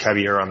Forster and then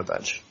Caballero on the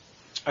bench.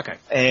 Okay.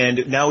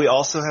 And now we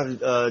also have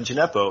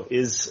Gineppo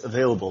is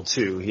available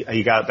too.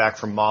 He got back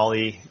from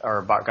Mali,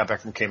 or got back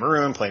from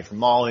Cameroon, playing for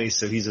Mali,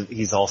 so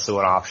he's also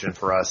an option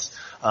for us.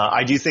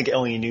 I do think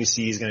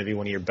Elianusi is going to be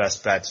one of your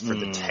best bets for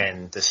the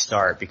 10 to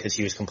start because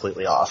he was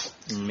completely off.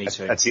 Me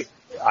too.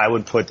 I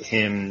would put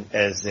him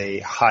as a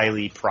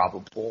highly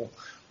probable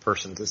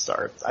person to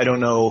start. I don't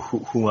know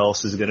who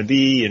else is going to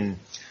be, and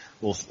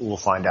we'll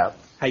find out.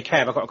 Hey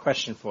Kev, I've got a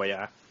question for you.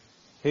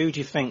 Who do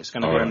you think is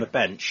going to be on the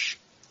bench?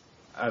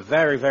 A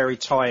very, very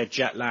tired,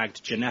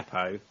 jet-lagged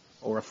Gineppo,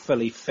 or a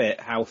fully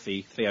fit,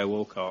 healthy Theo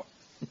Walcott?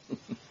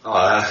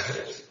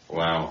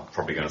 Wow,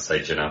 probably going to say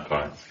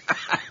Gineppo.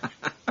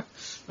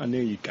 I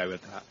knew you'd go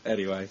with that.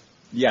 Anyway,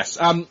 yes.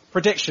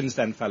 Predictions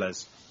then,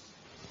 fellas.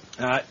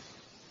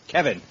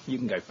 Kevin, you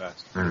can go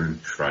first.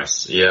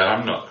 Christ. Yeah,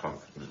 I'm not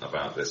confident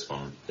about this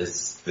one.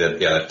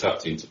 They're a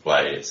tough team to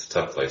play. It's a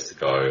tough place to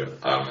go.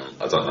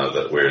 I don't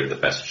know that we're in the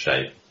best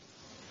shape.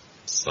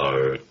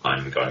 So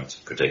I'm going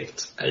to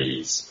predict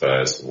a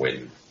Spurs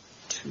win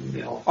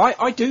 2-0.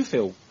 I do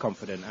feel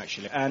confident,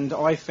 actually. And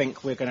I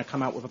think we're going to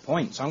come out with a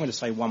point. So I'm going to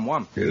say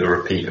 1-1. The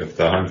repeat of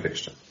the home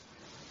fixture.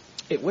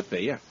 It would be,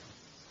 yeah.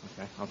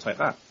 Okay, I'll take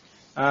that.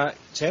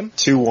 Tim?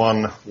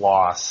 2-1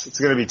 loss. It's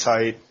going to be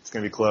tight. It's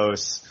going to be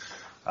close.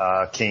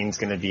 Kane's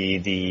going to be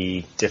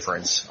the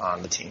difference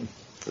on the team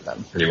for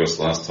them. He was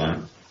last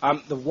time.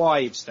 The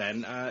wives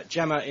then.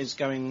 Gemma is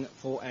going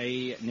for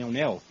a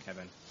 0-0,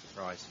 Kevin.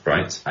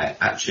 Right. I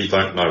actually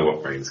don't know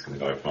what Marie's going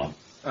to go for.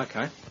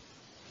 Okay.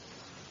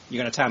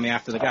 You're going to tell me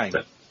after the game?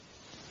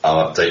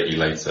 I'll update you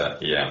later.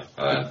 Yeah.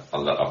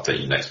 I'll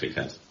update you next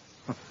weekend.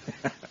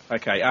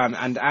 Okay.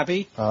 And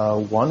Abby?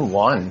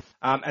 1-1.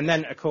 And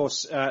then, of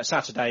course,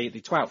 Saturday,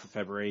 the 12th of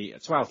February,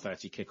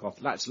 12:30 kickoff.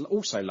 That's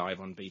also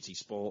live on BT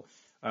Sport.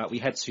 We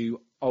head to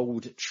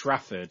Old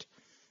Trafford.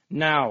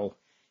 Now,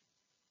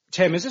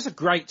 Tim, is this a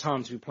great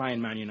time to be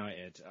playing Man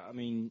United? I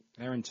mean,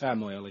 they're in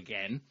turmoil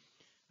again.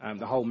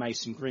 The whole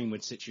Mason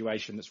Greenwood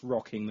situation that's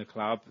rocking the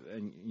club,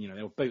 and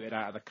they were booted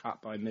out of the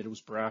cup by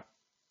Middlesbrough.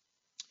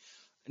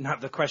 Now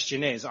the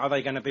question is, are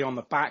they going to be on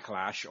the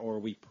backlash, or are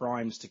we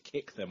primed to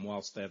kick them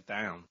whilst they're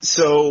down?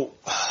 So,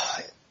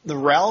 The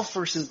Ralph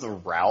versus the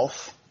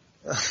Ralph.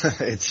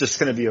 It's just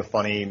going to be a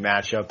funny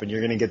matchup, and you're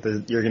going to get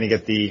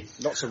the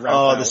lots of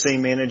Ralph. The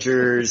same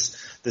managers,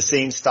 the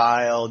same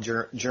style,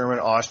 German,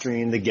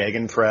 Austrian, the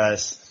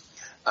Gegenpress.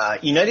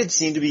 United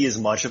seem to be as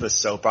much of a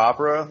soap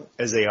opera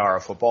as they are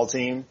a football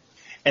team.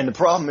 And the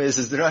problem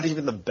is they're not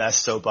even the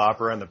best soap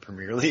opera in the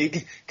Premier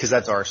League, because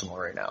that's Arsenal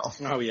right now.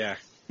 Oh, yeah.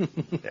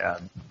 Yeah.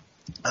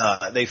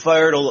 They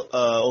fired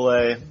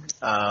Ole.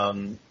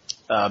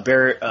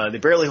 They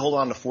barely hold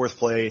on to fourth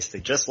place. They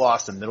just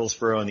lost to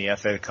Middlesbrough in the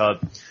FA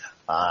Cup.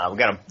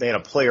 They had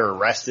a player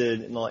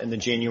arrested in the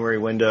January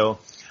window.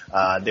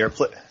 They're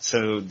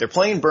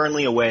playing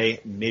Burnley away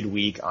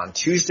midweek on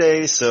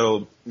Tuesday,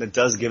 so that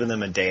does give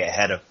them a day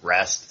ahead of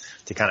rest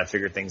to kind of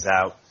figure things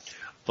out.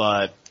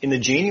 But in the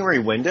January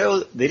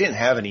window, they didn't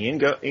have any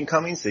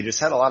incomings. They just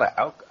had a lot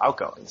of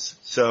outgoings.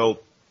 So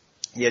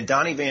you had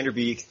Donny van der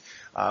Beek,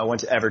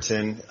 went to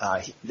Everton.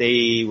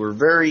 They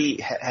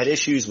had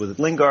issues with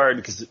Lingard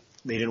because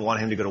they didn't want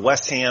him to go to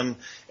West Ham.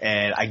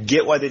 And I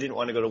get why they didn't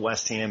want to go to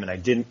West Ham, and I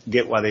didn't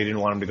get why they didn't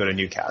want him to go to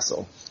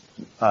Newcastle.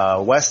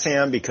 West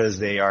Ham because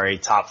they are a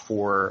top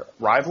 4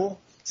 rival,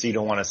 so you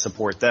don't want to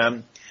support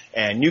them.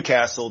 And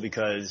Newcastle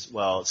because,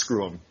 well,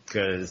 screw them,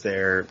 because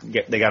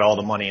they got all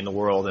the money in the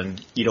world,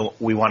 and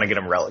we want to get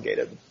them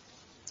relegated.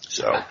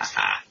 So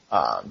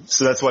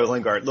that's why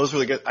Lingard.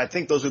 I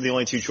think those were the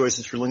only 2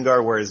 choices for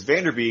Lingard. Whereas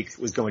Van der Beek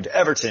was going to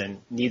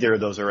Everton. Neither of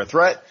those are a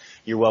threat.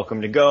 You're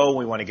welcome to go.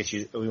 We want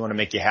to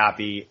make you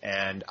happy.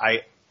 And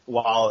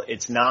while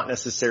it's not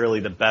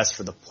necessarily the best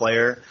for the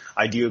player,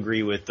 I do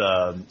agree with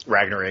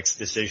Ragnarok's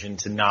decision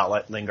to not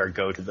let Lingard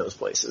go to those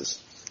places.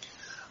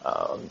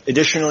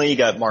 Additionally, you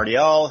got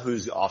Martial,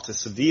 who's off to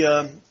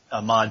Sevilla,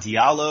 Amad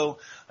Diallo,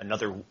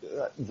 another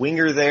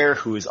winger there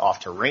who is off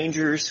to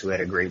Rangers, who had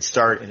a great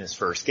start in his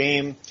first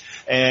game,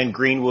 and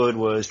Greenwood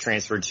was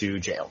transferred to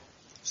jail.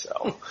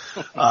 So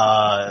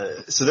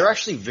they're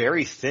actually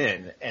very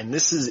thin, and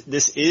this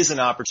is an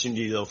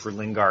opportunity though for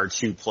Lingard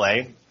to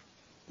play.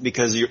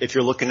 Because if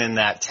you're looking in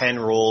that 10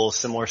 role,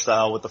 similar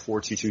style with the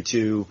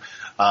 4-2-2-2,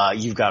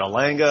 you've got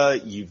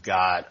Elanga, you've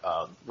got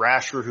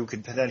Rashford who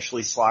could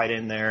potentially slide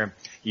in there,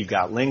 you've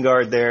got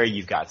Lingard there,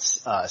 you've got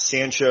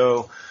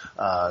Sancho.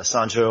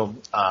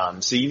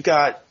 So you've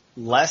got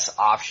less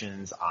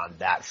options on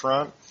that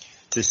front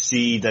to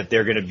see that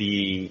they're going to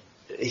be.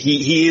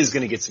 He is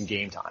going to get some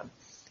game time,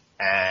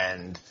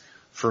 and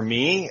for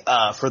me,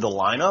 for the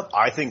lineup,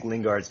 I think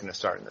Lingard's going to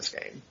start in this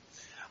game.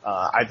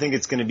 I think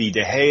it's going to be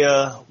De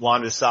Gea,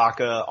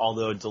 Wan-Bissaka,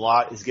 although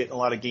Dalot is getting a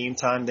lot of game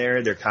time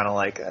there. They're kind of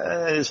like,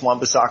 is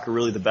Wan-Bissaka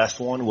really the best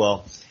one?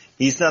 Well,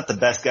 he's not the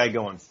best guy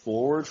going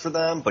forward for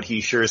them, but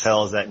he sure as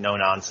hell is that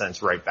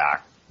no-nonsense right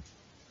back.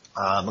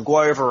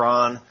 Maguire,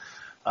 Varane,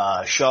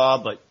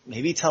 Shaw, but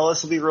maybe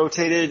Telles will be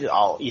rotated.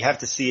 You have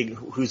to see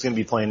who's going to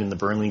be playing in the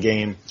Burnley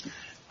game.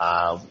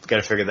 Got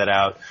to figure that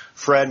out.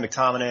 Fred,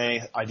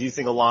 McTominay, I do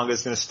think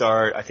Elonga's going to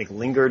start. I think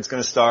Lingard's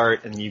going to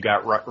start, and you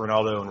got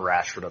Ronaldo and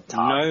Rashford up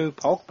top. No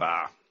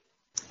Pogba.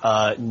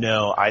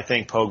 No, I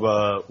think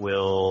Pogba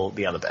will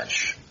be on the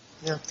bench.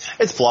 Yeah,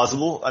 it's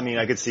plausible. I mean,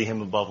 I could see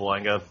him above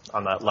Elanga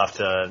on that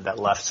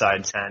left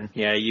side 10.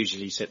 Yeah, he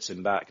usually sits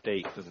him back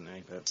deep, doesn't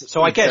he?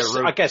 So I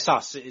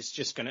guess it's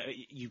just going to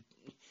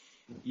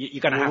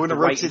you're going to have to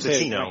wait and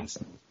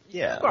see.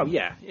 Yeah. Well,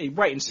 yeah.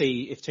 Wait and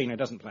see if Tino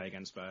doesn't play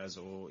against Spurs,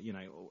 or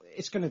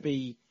it's going to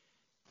be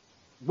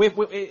the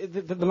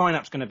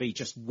lineup's going to be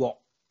just what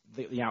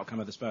the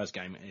outcome of the Spurs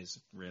game is,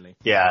 really.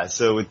 Yeah.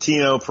 So with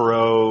Tino,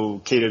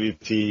 Perot,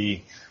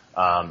 KWP,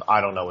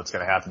 I don't know what's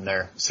going to happen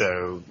there.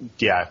 So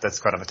yeah,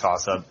 that's kind of a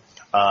toss up.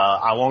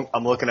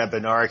 I'm looking at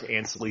Benark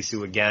and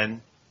Salisu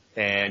again,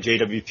 and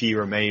JWP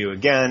Romeu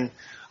again.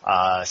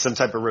 Some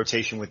type of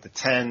rotation with the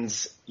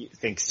 10s. I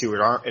think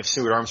if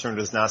Stuart Armstrong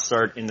does not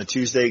start in the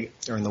Tuesday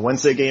or in the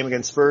Wednesday game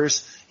against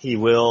Spurs, he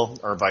will,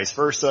 or vice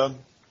versa.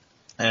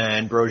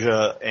 And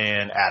Broja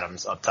and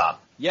Adams up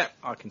top. Yeah,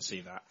 I can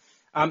see that.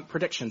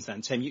 Predictions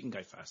then, Tim, you can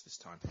go first this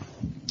time.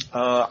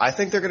 I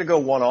think they're going to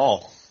go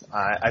 1-1.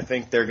 I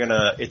think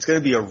it's going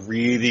to be a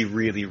really,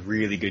 really,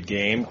 really good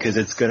game because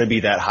it's going to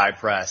be that high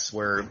press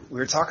where we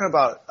were talking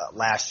about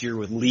last year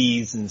with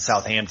Leeds and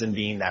Southampton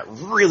being that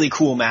really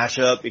cool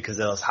matchup because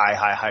of those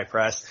high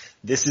press.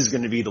 This is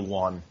going to be the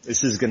one.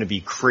 This is going to be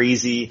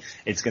crazy.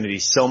 It's going to be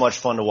so much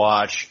fun to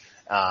watch.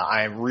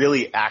 I am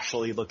really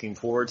actually looking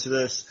forward to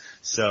this.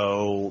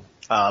 So,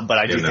 but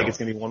I do think it's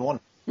going to be 1-1.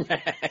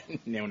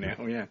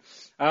 0-0,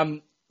 yeah.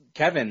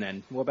 Kevin,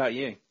 then, what about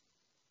you?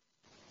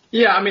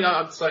 Yeah, I mean,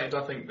 I'd say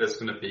I think there's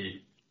going to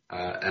be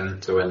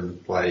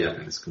end-to-end play. I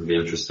think it's going to be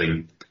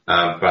interesting.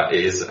 But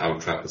it is at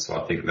Old Trafford, so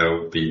I think there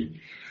will be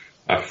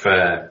a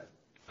fair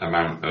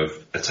amount of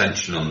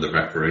attention on the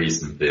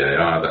referees and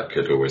VAR that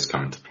could always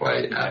come into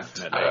play. And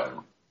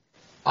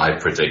I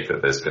predict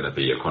that there's going to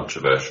be a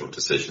controversial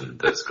decision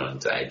that's going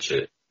to edge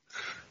it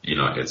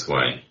United's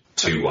way.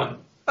 2-1.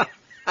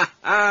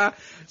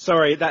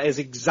 Sorry, that is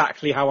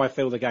exactly how I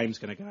feel the game's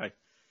going to go.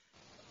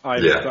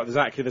 I've got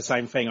exactly the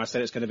same thing. I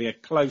said it's going to be a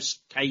close,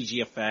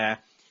 cagey affair.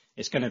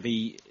 It's going to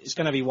be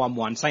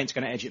 1-1. Saints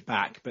going to edge it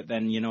back, but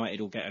then United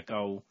will get a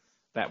goal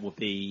that will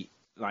be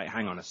like,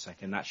 hang on a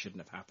second, that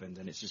shouldn't have happened,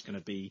 and it's just going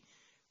to be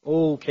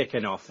all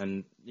kicking off,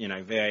 and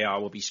VAR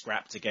will be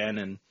scrapped again,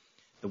 and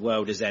the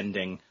world is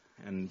ending,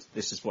 and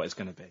this is what it's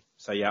going to be.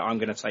 So yeah, I'm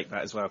going to take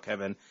that as well,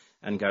 Kevin,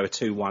 and go a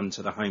 2-1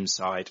 to the home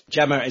side.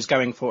 Gemma is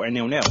going for a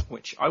 0-0,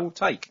 which I will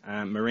take.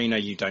 Marina,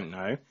 you don't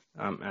know,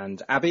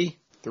 and Abby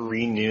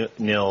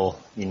 3-0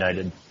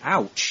 United.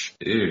 Ouch.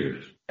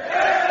 Ew.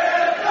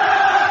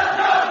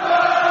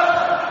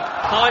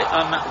 Hi,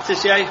 I'm Matt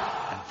Letitia,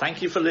 and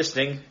thank you for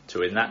listening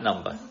to In That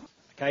Number.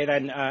 Okay,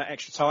 then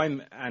extra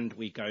time, and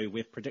we go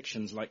with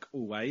predictions like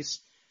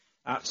always.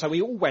 So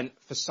we all went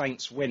for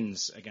Saints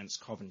wins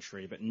against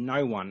Coventry, but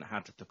no one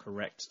had the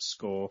correct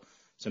score.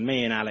 So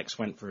me and Alex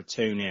went for a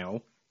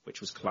 2-0,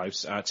 which was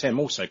close. Tim,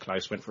 also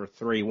close, went for a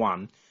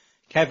 3-1.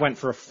 Kev went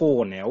for a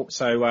 4-0.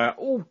 So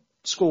all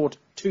scored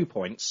 2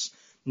 points.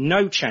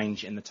 No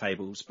change in the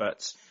tables,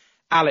 but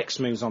Alex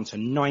moves on to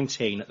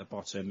 19 at the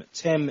bottom.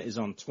 Tim is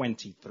on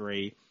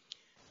 23.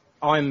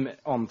 I'm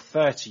on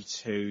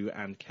 32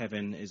 and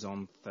Kevin is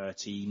on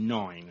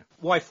 39.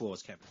 Why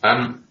fours,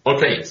 Kevin?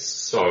 Okay,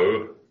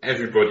 so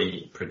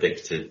everybody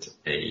predicted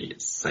a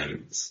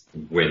Saints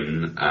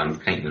win,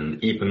 and Caitlin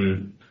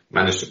even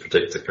managed to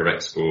predict a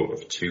correct score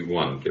of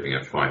 2-1, giving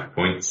her 5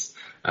 points.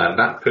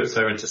 That puts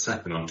her into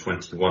second on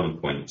 21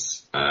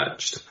 points,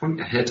 just a point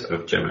ahead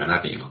of Gemma and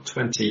Abby on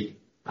 20,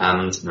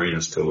 and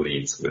Marina still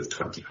leads with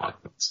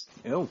 25 points.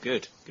 Oh,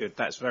 good.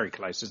 That's very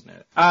close, isn't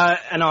it?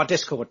 And our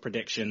Discord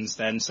predictions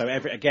then. So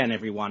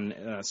everyone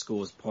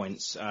scores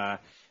points.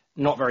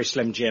 Not very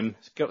slim Jim.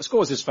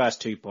 Scores his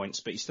first 2 points,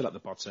 but he's still at the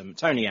bottom.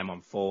 Tony M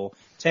on 4.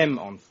 Tim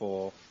on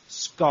 4.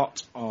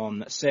 Scott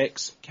on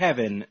 6.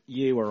 Kevin,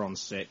 you are on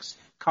 6.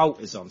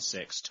 Colt is on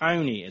 6.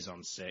 Tony is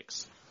on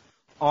 6.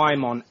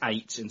 I'm on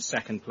 8 in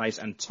second place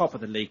and top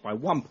of the league by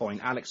 1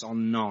 point. Alex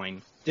on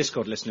 9.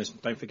 Discord listeners,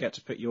 don't forget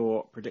to put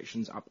your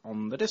predictions up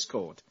on the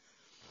Discord.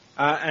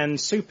 And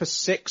Super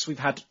 6, we've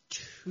had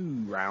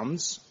 2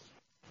 rounds.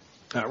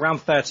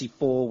 Round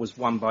 34 was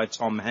won by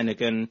Tom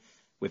Hennigan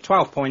with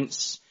 12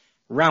 points.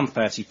 Round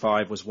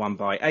 35 was won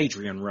by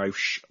Adrian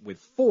Roche with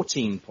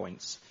 14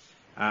 points.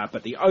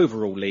 But the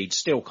overall lead,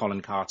 still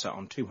Colin Carter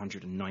on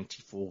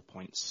 294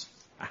 points.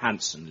 A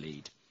handsome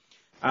lead.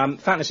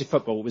 Fantasy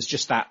football was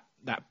just that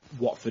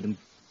Watford and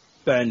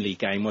Burnley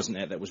game, wasn't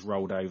it, that was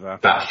rolled over?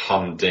 That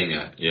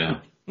humdinger,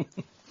 yeah.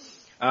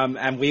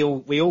 And we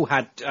all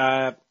had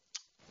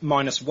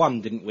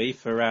 -1, didn't we,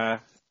 for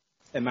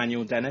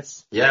Emmanuel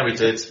Dennis? Yeah, we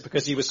did.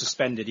 Because he was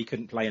suspended, he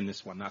couldn't play in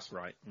this one, that's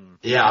right.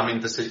 Yeah, I mean,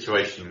 the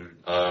situation,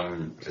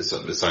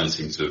 this only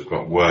seems to have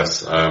got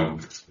worse.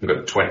 We've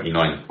got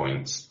 29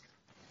 points,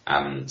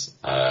 and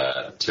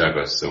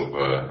Thiago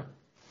Silva,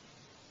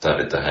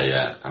 David De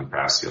Gea, and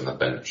Browsey on the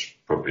bench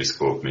probably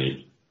scored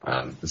me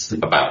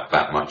about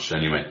that much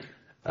anyway.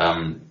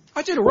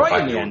 I did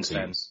alright in the end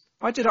then.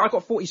 I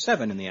got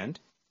 47 in the end.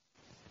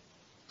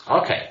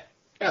 Okay.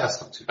 Yeah,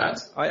 that's not too bad.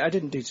 I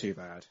didn't do too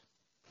bad.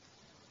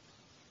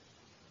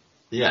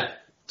 Yeah,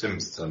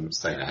 Tim's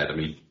staying ahead of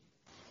me.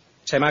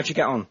 Tim, how'd you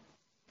get on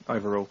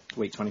overall,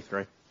 week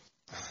 23?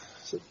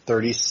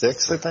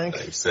 36, I think.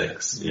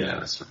 36, yeah,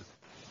 that's right.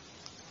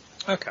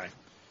 Okay.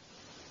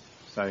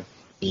 So,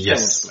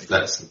 yes,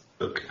 let's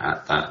look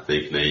at that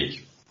big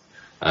league.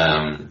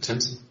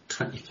 Tim's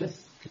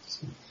 25th.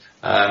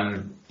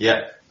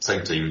 Yeah,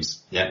 same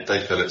teams. Yeah,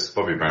 Dave Phillips,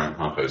 Bobby Brown,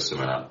 Harpo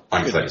Summer.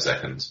 I'm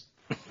 32nd.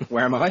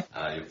 Where am I?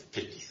 You're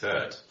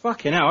 53rd.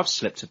 Fucking hell, I've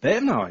slipped a bit,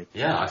 haven't I?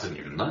 Yeah, I didn't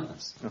even know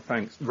this. Oh,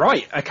 thanks.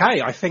 Right,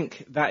 okay, I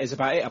think that is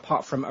about it,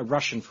 apart from a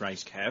Russian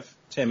phrase, Kev.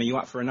 Tim, are you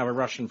up for another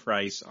Russian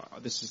phrase?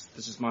 This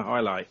is my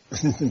highlight.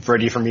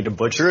 Ready for me to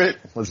butcher it?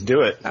 Let's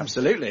do it.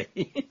 Absolutely.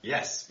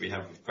 Yes, we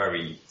have a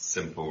very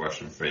simple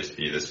Russian phrase for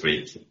you this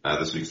week.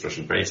 This week's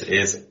Russian phrase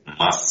is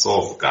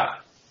masovka.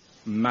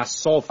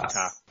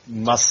 Masovka.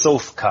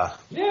 Masovka.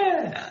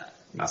 Yeah.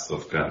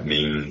 Masovka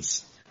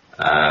means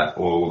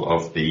all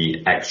of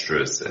the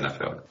extras in a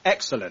film.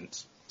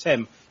 Excellent.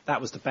 Tim, that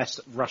was the best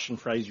Russian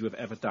phrase you have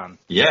ever done.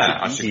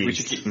 Yeah, we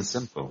should keep them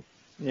simple.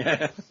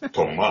 Yeah.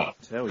 Thomas,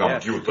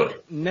 computer. Yeah.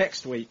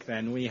 Next week,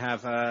 then, we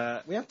have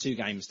 2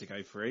 games to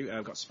go through.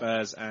 We've got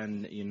Spurs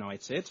and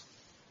United.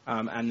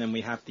 And then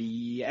we have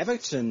the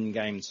Everton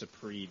game to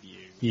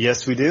preview.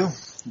 Yes, we do.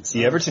 It's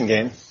the Everton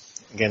game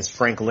against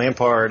Frank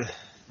Lampard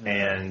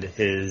and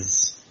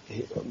his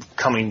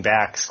coming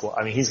back squad.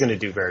 I mean, he's going to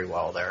do very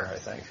well there, I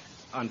think.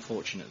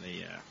 Unfortunately,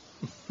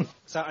 yeah.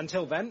 So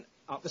until then,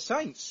 up the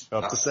Saints.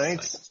 Up the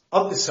Saints.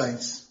 Up the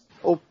Saints.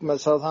 Up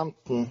med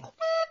Southampton.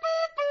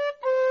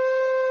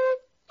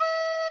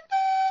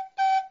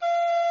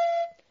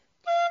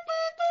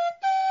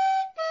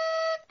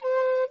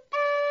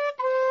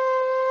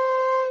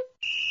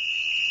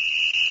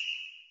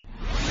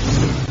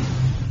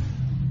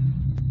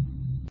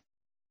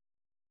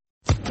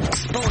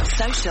 Sports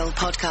Social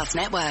Podcast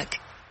Network.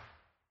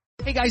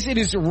 Hey guys, it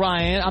is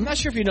Ryan. I'm not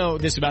sure if you know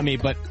this about me,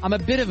 but I'm a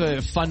bit of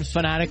a fun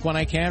fanatic when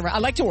I can. I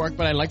like to work,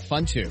 but I like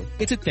fun too.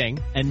 It's a thing.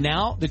 And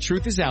now the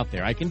truth is out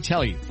there. I can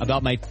tell you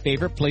about my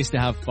favorite place to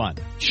have fun.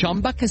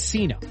 Chumba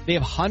Casino. They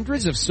have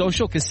hundreds of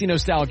social casino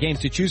style games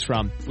to choose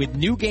from with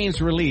new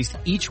games released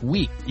each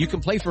week. You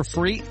can play for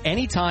free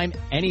anytime,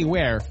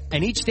 anywhere.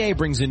 And each day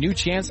brings a new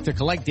chance to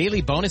collect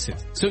daily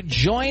bonuses. So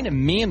join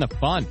me in the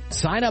fun.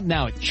 Sign up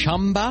now at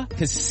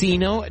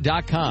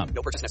ChumbaCasino.com.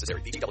 No purchase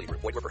necessary. VGW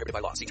Group. Void where prohibited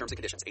by law. See terms and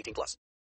conditions. 18+.